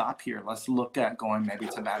want to stop here. Let's look at going maybe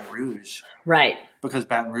to Baton Rouge. Right. Because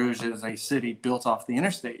Baton Rouge is a city built off the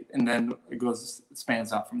interstate, and then it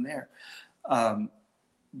spans out from there. I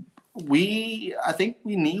think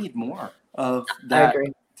we need more of that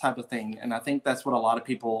type of thing. And I think that's what a lot of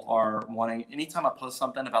people are wanting. Anytime I post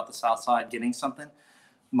something about the South Side getting something,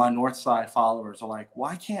 my North Side followers are like,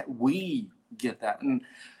 why can't we get that? And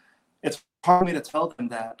it's hard for me to tell them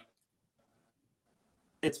that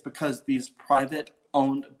it's because these private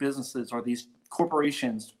owned businesses or these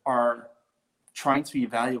corporations are trying to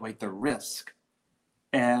evaluate the risk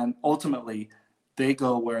And ultimately, they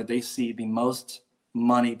go where they see the most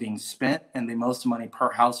money being spent and the most money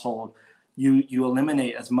per household. You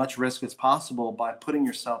eliminate as much risk as possible by putting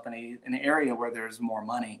yourself in an area where there's more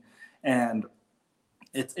money. And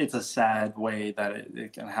it's a sad way that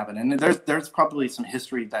it can happen. And there's probably some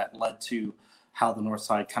history that led to how the North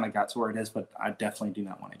Side kind of got to where it is, but I definitely do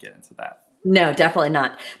not want to get into that. No, definitely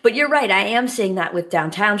not. But you're right. I am seeing that with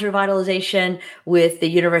downtown's revitalization, with the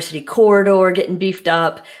University corridor getting beefed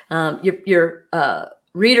up. Your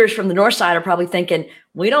readers from the North Side are probably thinking,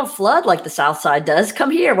 we don't flood like the South Side does.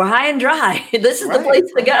 Come here. We're high and dry. This is the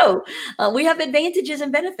place to go. We have advantages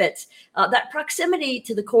and benefits. That proximity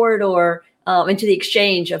to the corridor and to the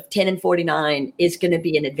exchange of 10 and 49 is going to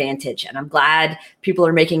be an advantage. And I'm glad people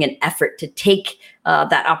are making an effort to take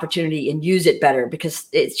that opportunity and use it better, because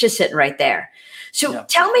it's just sitting right there. So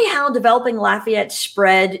tell me how developing Lafayette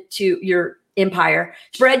spread to your empire,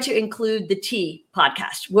 spread to include the Tea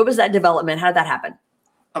podcast. What was that development? How did that happen?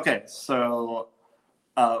 Okay, so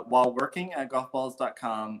while working at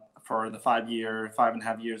golfballs.com for the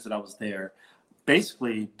 5.5 years that I was there,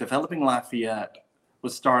 basically developing Lafayette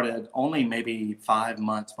was started only maybe 5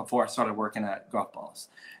 months before I started working at Golf Balls.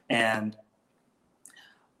 And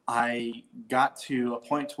I got to a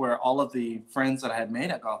point where all of the friends that I had made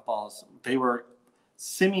at Golf Balls, they were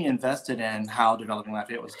semi-invested in how developing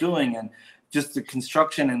Lafayette was doing, and just the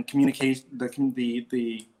construction and communication,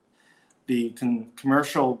 the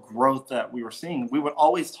commercial growth that we were seeing. We would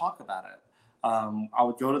always talk about it. I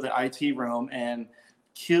would go to the IT room and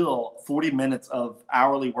kill 40 minutes of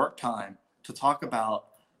hourly work time to talk about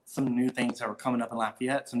some new things that were coming up in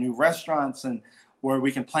Lafayette, some new restaurants, and where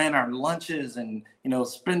we can plan our lunches and,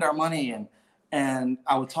 spend our money. And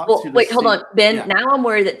I would talk to wait, hold on, Ben. Yeah. Now I'm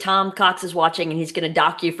worried that Tom Cox is watching and he's going to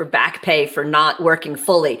dock you for back pay for not working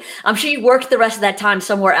fully. I'm sure you worked the rest of that time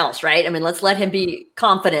somewhere else, right? I mean, let's let him be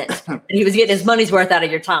confident that he was getting his money's worth out of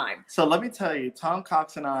your time. So let me tell you, Tom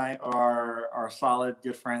Cox and I are solid,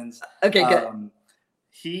 good friends. Okay, good.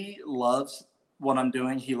 He loves what I'm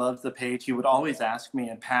doing. He loves the page. He would always ask me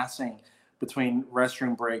in passing between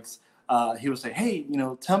restroom breaks. He would say, "Hey,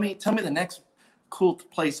 tell me the next cool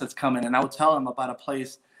place that's coming." And I would tell him about a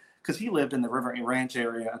place, because he lived in the River Ranch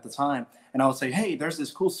area at the time. And I would say, "Hey, there's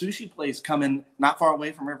this cool sushi place coming not far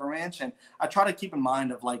away from River Ranch." And I try to keep in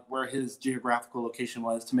mind of like where his geographical location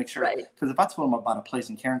was to make sure, because if I told him about a place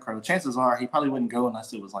in Carencro, chances are he probably wouldn't go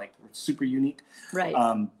unless it was like super unique. Right.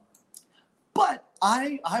 But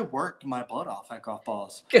I worked my butt off at Golf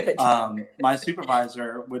Balls. Good. My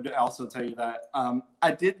supervisor would also tell you that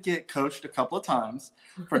I did get coached a couple of times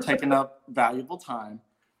for taking up valuable time.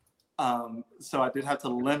 So I did have to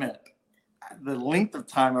limit the length of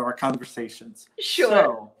time of our conversations.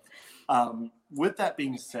 Sure. So with that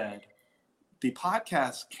being said, the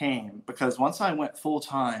podcast came because once I went full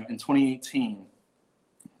time in 2018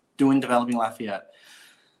 doing Developing Lafayette,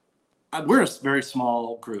 we're a very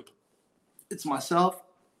small group. It's myself,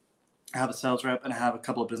 I have a sales rep, and I have a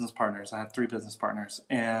couple of business partners. I have 3 business partners,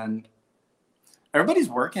 and everybody's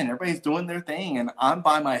working, everybody's doing their thing, and I'm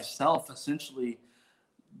by myself, essentially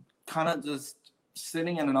kind of just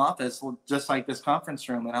sitting in an office, just like this conference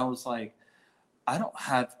room. And I was like, I don't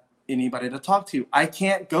have anybody to talk to. I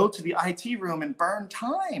can't go to the IT room and burn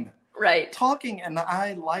time talking, and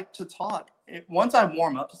I like to talk. Once I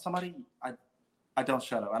warm up to somebody, I don't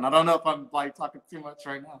shut up. And I don't know if I'm like talking too much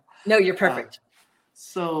right now. No, you're perfect.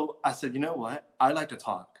 So I said, you know what? I like to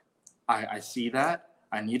talk. I see that.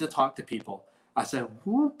 I need to talk to people. I said,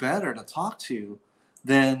 who better to talk to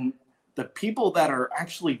than the people that are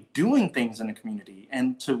actually doing things in the community,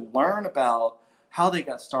 and to learn about how they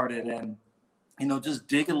got started and, just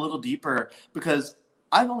dig a little deeper, because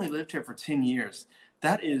I've only lived here for 10 years.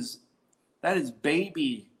 That is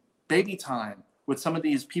baby time with some of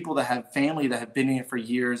these people that have family that have been here for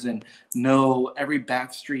years and know every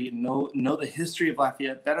back street and know the history of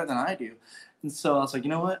Lafayette better than I do. And so I was like, you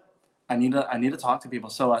know what? I need to talk to people.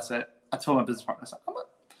 So I told my business partner, I said,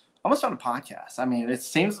 I'm gonna start a podcast. I mean, it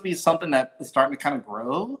seems to be something that is starting to kind of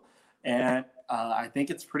grow, and I think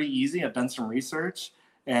it's pretty easy. I've done some research,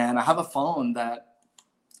 and I have a phone that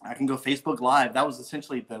I can go Facebook Live. That was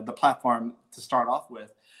essentially the platform to start off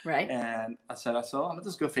with. Right. And I said, so I'm gonna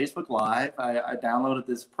just go Facebook Live. I downloaded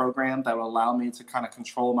this program that will allow me to kind of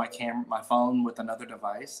control my phone with another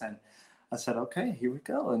device. And I said, okay, here we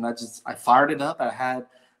go. And I fired it up. I had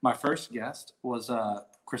my first guest was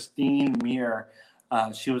Christine Meir.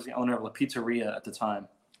 She was the owner of La Pizzeria at the time.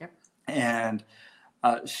 Yep. And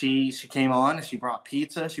she came on and she brought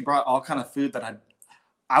pizza. She brought all kind of food that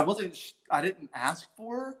I didn't ask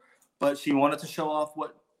for, but she wanted to show off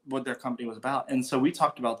what their company was about. And so we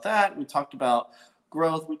talked about that. We talked about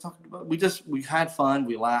growth. We had fun,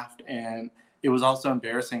 we laughed, and it was also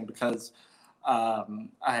embarrassing because I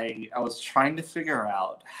was trying to figure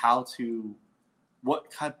out what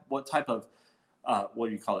type of what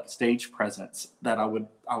do you call it, stage presence that I would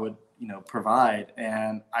provide,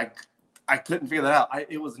 and I couldn't figure that out.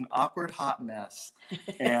 It was an awkward hot mess,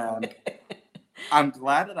 and I'm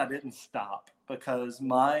glad that I didn't stop, because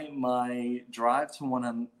my drive to want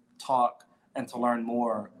to talk and to learn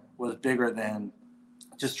more was bigger than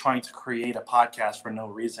just trying to create a podcast for no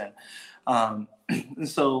reason. And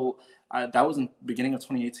so that was in the beginning of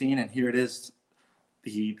 2018, and here it is,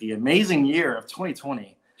 the amazing year of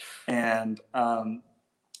 2020. And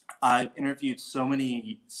I've interviewed so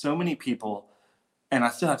many people, and I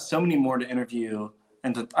still have so many more to interview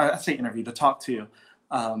and to talk to.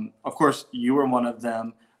 Of course, you were one of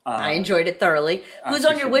them. I enjoyed it thoroughly. Who's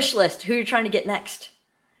on your wish list? Who are you trying to get next?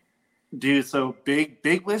 Dude, so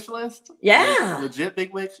big wish list? Yeah. Legit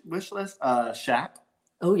big wish list? Shaq.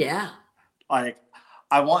 Oh, yeah. Like,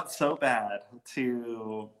 I want so bad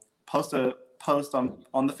to post a post on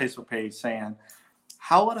the Facebook page saying,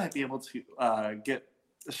 how would I be able to get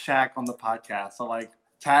Shaq on the podcast? So, like,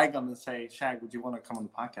 tag them and say, Shaq, would you want to come on the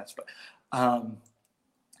podcast? But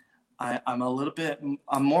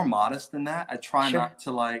I'm more modest than that. I try not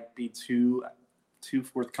to, like, be too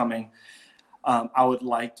forthcoming. I would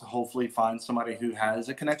like to hopefully find somebody who has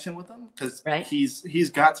a connection with him, because he's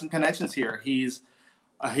got some connections here. He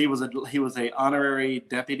was a honorary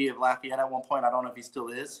deputy of Lafayette at one point. I don't know if he still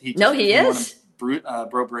is. He is.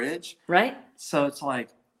 Bro Bridge. Right. So it's like,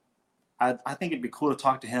 I think it'd be cool to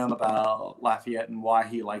talk to him about Lafayette and why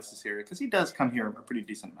he likes this area, because he does come here a pretty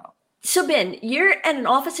decent amount. So Ben, you're at an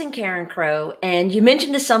office in Carencro, and you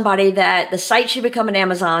mentioned to somebody that the site should become an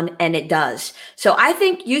Amazon, and it does. So I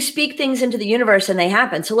think you speak things into the universe and they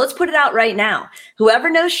happen. So let's put it out right now. Whoever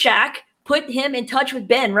knows Shaq, put him in touch with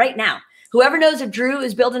Ben right now. Whoever knows if Drew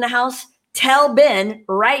is building a house, tell Ben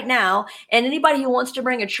right now. And anybody who wants to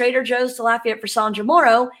bring a Trader Joe's to Lafayette for Sandra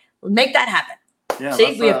Morrow, make that happen. Yeah,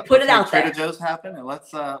 see, we have put it out there. Trader Joe's happen, and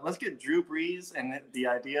let's get Drew Brees and the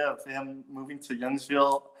idea of him moving to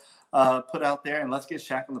Youngsville put out there, and let's get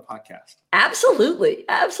Shaq on the podcast. Absolutely.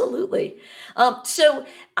 I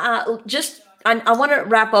want to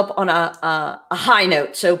wrap up on a high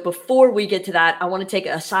note. So before we get to that, I want to take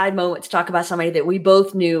a side moment to talk about somebody that we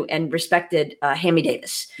both knew and respected, Hammy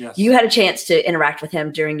Davis. Yes. You had a chance to interact with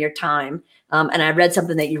him during your time. And I read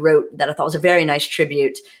something that you wrote that I thought was a very nice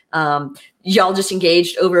tribute. Y'all just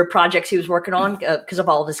engaged over projects he was working on because of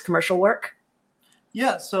all of his commercial work.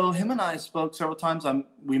 Yeah, so him and I spoke several times.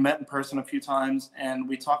 We met in person a few times, and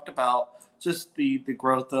we talked about just the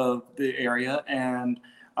growth of the area. And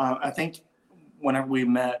I think whenever we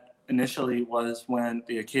met initially was when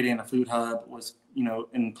the Acadiana Food Hub was,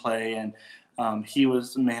 in play, and he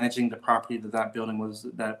was managing the property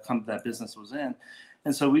that business was in.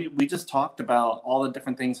 And so we just talked about all the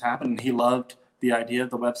different things happening. He loved the idea of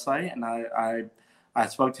the website, and I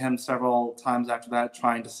spoke to him several times after that,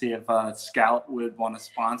 trying to see if Scout would want to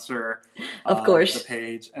sponsor of course the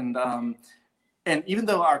page. And even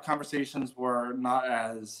though our conversations were not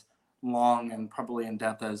as long and probably in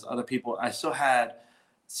depth as other people, I still had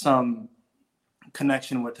some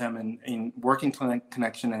connection with him and working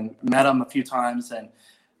connection, and met him a few times and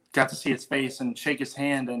got to see his face and shake his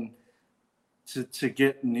hand, and to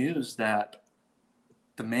get news that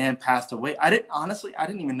the man passed away. I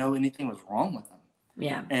didn't even know anything was wrong with him.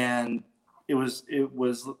 Yeah. And it was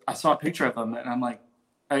I saw a picture of him, and I'm like,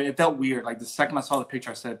 it felt weird. Like, the second I saw the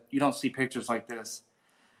picture, I said, you don't see pictures like this.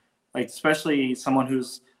 Like, especially someone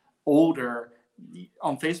who's older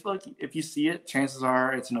on Facebook, if you see it, chances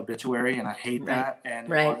are it's an obituary, and I hate that. And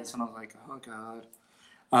and I was like, oh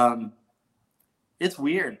God. It's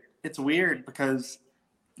weird. It's weird because,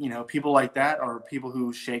 people like that are people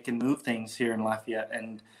who shake and move things here in Lafayette,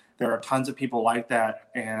 and there are tons of people like that.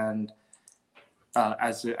 And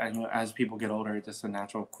as people get older, it's just a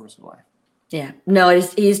natural course of life. Yeah, no,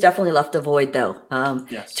 he's definitely left a void though,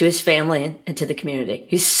 yes. to his family and to the community.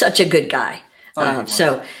 He's such a good guy.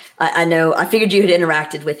 So I know, I figured you had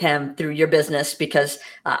interacted with him through your business, because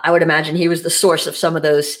I would imagine he was the source of some of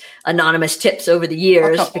those anonymous tips over the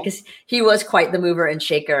years, because he was quite the mover and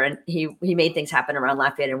shaker, and he made things happen around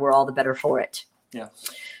Lafayette, and we're all the better for it. Yeah.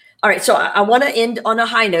 All right. So I want to end on a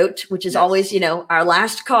high note, which is always, our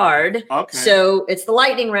last card. Okay. So it's the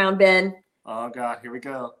lightning round, Ben. Oh God, here we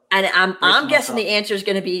go. And I'm guessing the answer is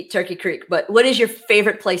going to be Turkey Creek, but what is your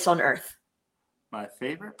favorite place on earth? My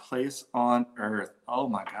favorite place on earth. Oh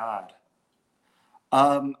my God.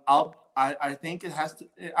 I think it has to.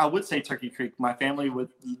 I would say Turkey Creek. My family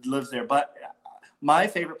lives there, but my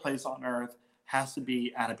favorite place on earth has to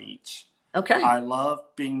be at a beach. Okay. I love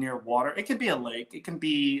being near water. It could be a lake. It can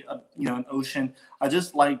be, an ocean. I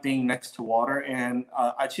just like being next to water. And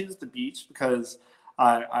I choose the beach because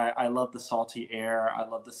I love the salty air. I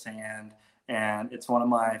love the sand. And it's one of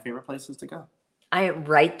my favorite places to go. I am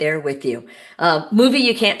right there with you. Movie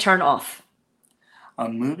you can't turn off. A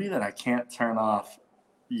movie that I can't turn off.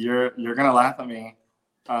 You're going to laugh at me.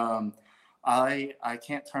 I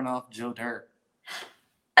can't turn off Joe Dirt.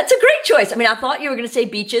 That's a great choice. I mean, I thought you were going to say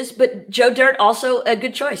Beaches, but Joe Dirt also a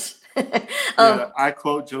good choice. I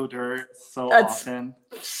quote Joe Dirt so often.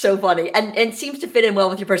 So funny, and seems to fit in well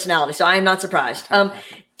with your personality. So I am not surprised.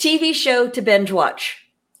 TV show to binge watch.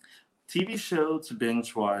 TV show to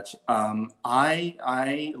binge watch.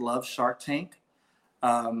 I love Shark Tank,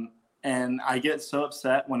 and I get so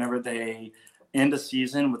upset whenever they end a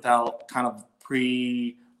season without kind of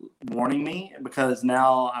warning me, because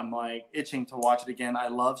now I'm like itching to watch it again. I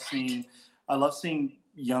love seeing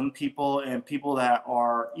young people and people that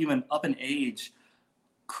are even up in age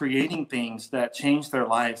creating things that change their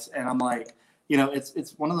lives. And I'm like,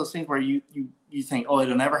 it's one of those things where you think, oh,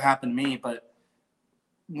 it'll never happen to me. But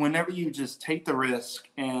whenever you just take the risk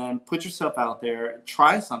and put yourself out there,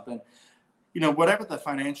 try something, whatever the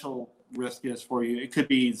financial risk is for you, it could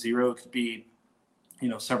be zero, it could be,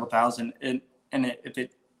 several thousand.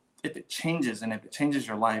 If it changes and if it changes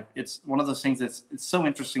your life, it's one of those things that's it's so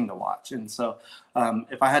interesting to watch. And so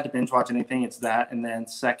if I had to binge watch anything, it's that. And then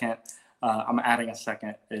second, I'm adding a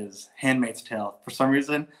second, is Handmaid's Tale. For some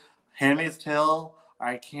reason, Handmaid's Tale,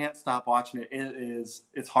 I can't stop watching it.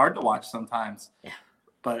 It's hard to watch sometimes. Yeah.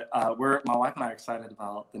 But my wife and I are excited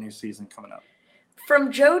about the new season coming up.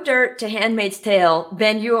 From Joe Dirt to Handmaid's Tale,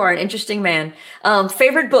 Ben, you are an interesting man.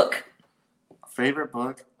 Favorite book? Favorite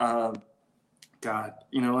book? God,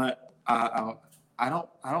 you know what? I don't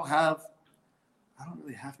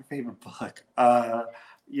really have a favorite book.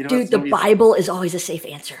 Dude, the Bible is always a safe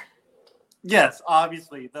answer. Yes,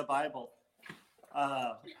 obviously the Bible.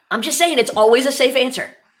 I'm just saying it's always a safe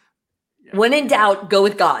answer. Yeah. When in doubt, go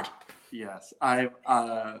with God. Yes,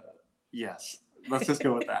 yes. Let's just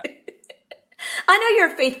go with that. I know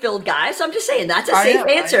you're a faith-filled guy, so I'm just saying that's a safe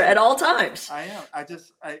answer at all times. I am.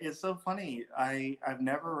 It's so funny. I've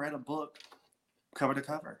never read a book cover to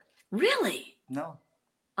cover. Really? No.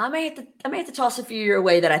 I may have to toss a few your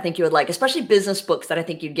way that I think you would like, especially business books that I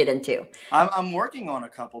think you'd get into. I'm working on a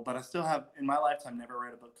couple, but I still have in my lifetime never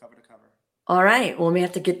read a book cover to cover. All right. Well, we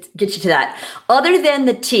have to get you to that. Other than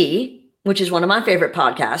The Tea, which is one of my favorite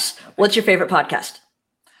podcasts, what's your favorite podcast?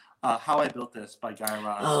 How I Built This by Guy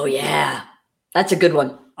Raz. Oh yeah, that's a good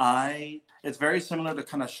one. It's very similar to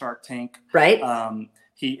kind of Shark Tank, right?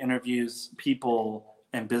 He interviews people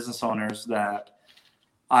and business owners that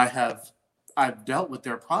I've dealt with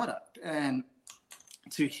their product, and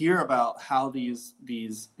to hear about how these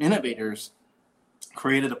innovators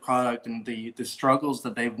created a product and the struggles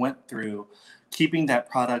that they went through keeping that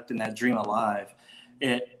product and that dream alive,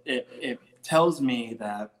 it tells me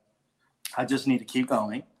that I just need to keep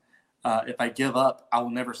going. If I give up, I will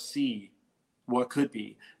never see what could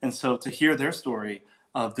be. And so to hear their story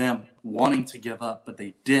of them wanting to give up, but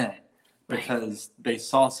they didn't, because they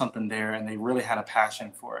saw something there and they really had a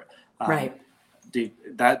passion for it. Right. Dude,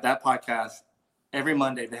 that podcast, every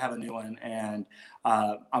Monday they have a new one, and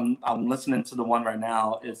I'm listening to the one right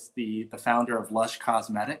now. It's the founder of Lush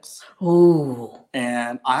Cosmetics. Ooh.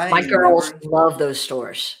 And my girls love those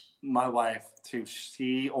stores. My wife too.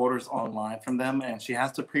 She orders online from them, and she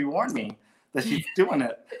has to pre-warn me that she's doing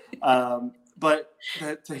it. But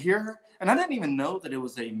to hear her, and I didn't even know that it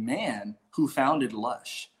was a man who founded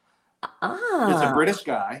Lush. It's a British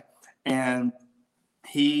guy, and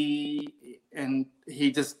him and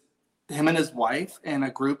his wife and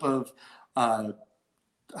a group of oh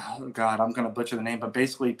God, I'm going to butcher the name, but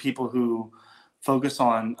basically people who focus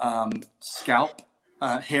on scalp,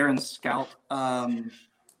 hair and scalp.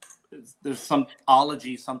 There's some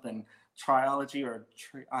triology or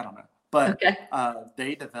I don't know, but okay.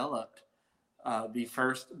 They developed the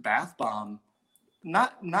first bath bomb.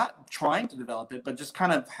 Not trying to develop it, but just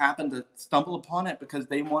kind of happened to stumble upon it because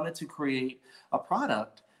they wanted to create a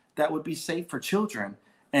product that would be safe for children.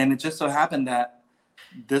 And it just so happened that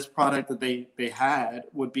this product that they had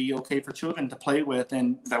would be okay for children to play with,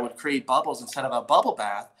 and that would create bubbles instead of a bubble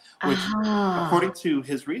bath, which according to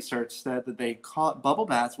his research said that bubble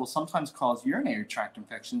baths will sometimes cause urinary tract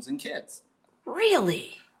infections in kids.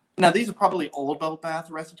 Really? Now, these are probably old bubble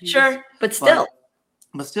bath recipes. Sure, but still.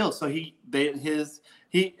 But still, so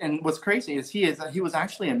and what's crazy is he was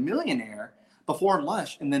actually a millionaire before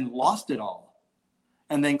Lush, and then lost it all,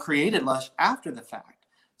 and then created Lush after the fact.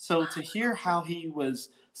 So to hear how he was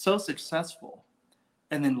so successful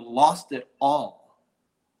and then lost it all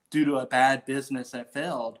due to a bad business that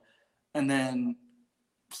failed, and then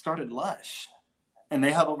started Lush. And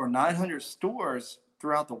they have over 900 stores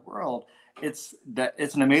throughout the world. It's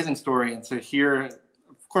an amazing story. And to hear,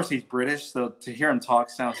 of course, he's British, so to hear him talk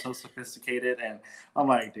sounds so sophisticated. And I'm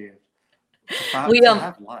like, dude, we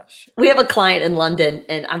have Lush. We have a client in London,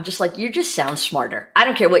 and I'm just like, you just sound smarter. I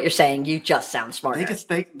don't care what you're saying, you just sound smarter. They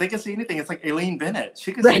can say anything. It's like Aileen Bennett.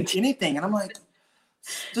 She can Right. say anything, and I'm like,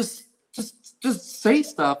 just say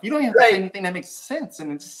stuff. You don't even have to say anything that makes sense,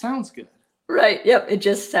 and it just sounds good. Right. Yep. It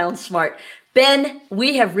just sounds smart. Ben,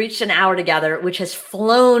 we have reached an hour together, which has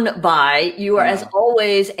flown by. You are, as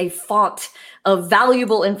always, a font of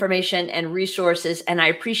valuable information and resources. And I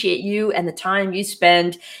appreciate you and the time you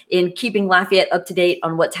spend in keeping Lafayette up to date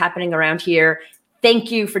on what's happening around here.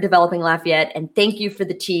 Thank you for developing Lafayette, and thank you for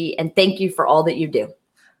the tea, and thank you for all that you do.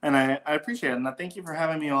 And I appreciate it. And thank you for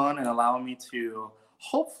having me on and allowing me to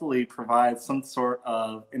hopefully provide some sort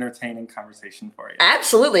of entertaining conversation for you.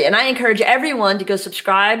 Absolutely. And I encourage everyone to go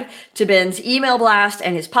subscribe to Ben's email blast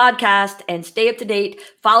and his podcast and stay up to date.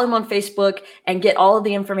 Follow him on Facebook and get all of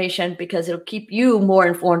the information, because it'll keep you more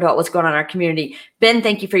informed about what's going on in our community. Ben,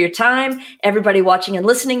 thank you for your time. Everybody watching and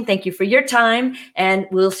listening, thank you for your time. And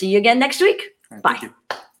we'll see you again next week. Right, Bye. thank you.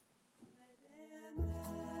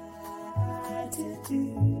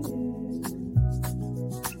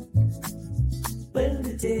 Well,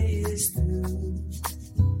 the day is through.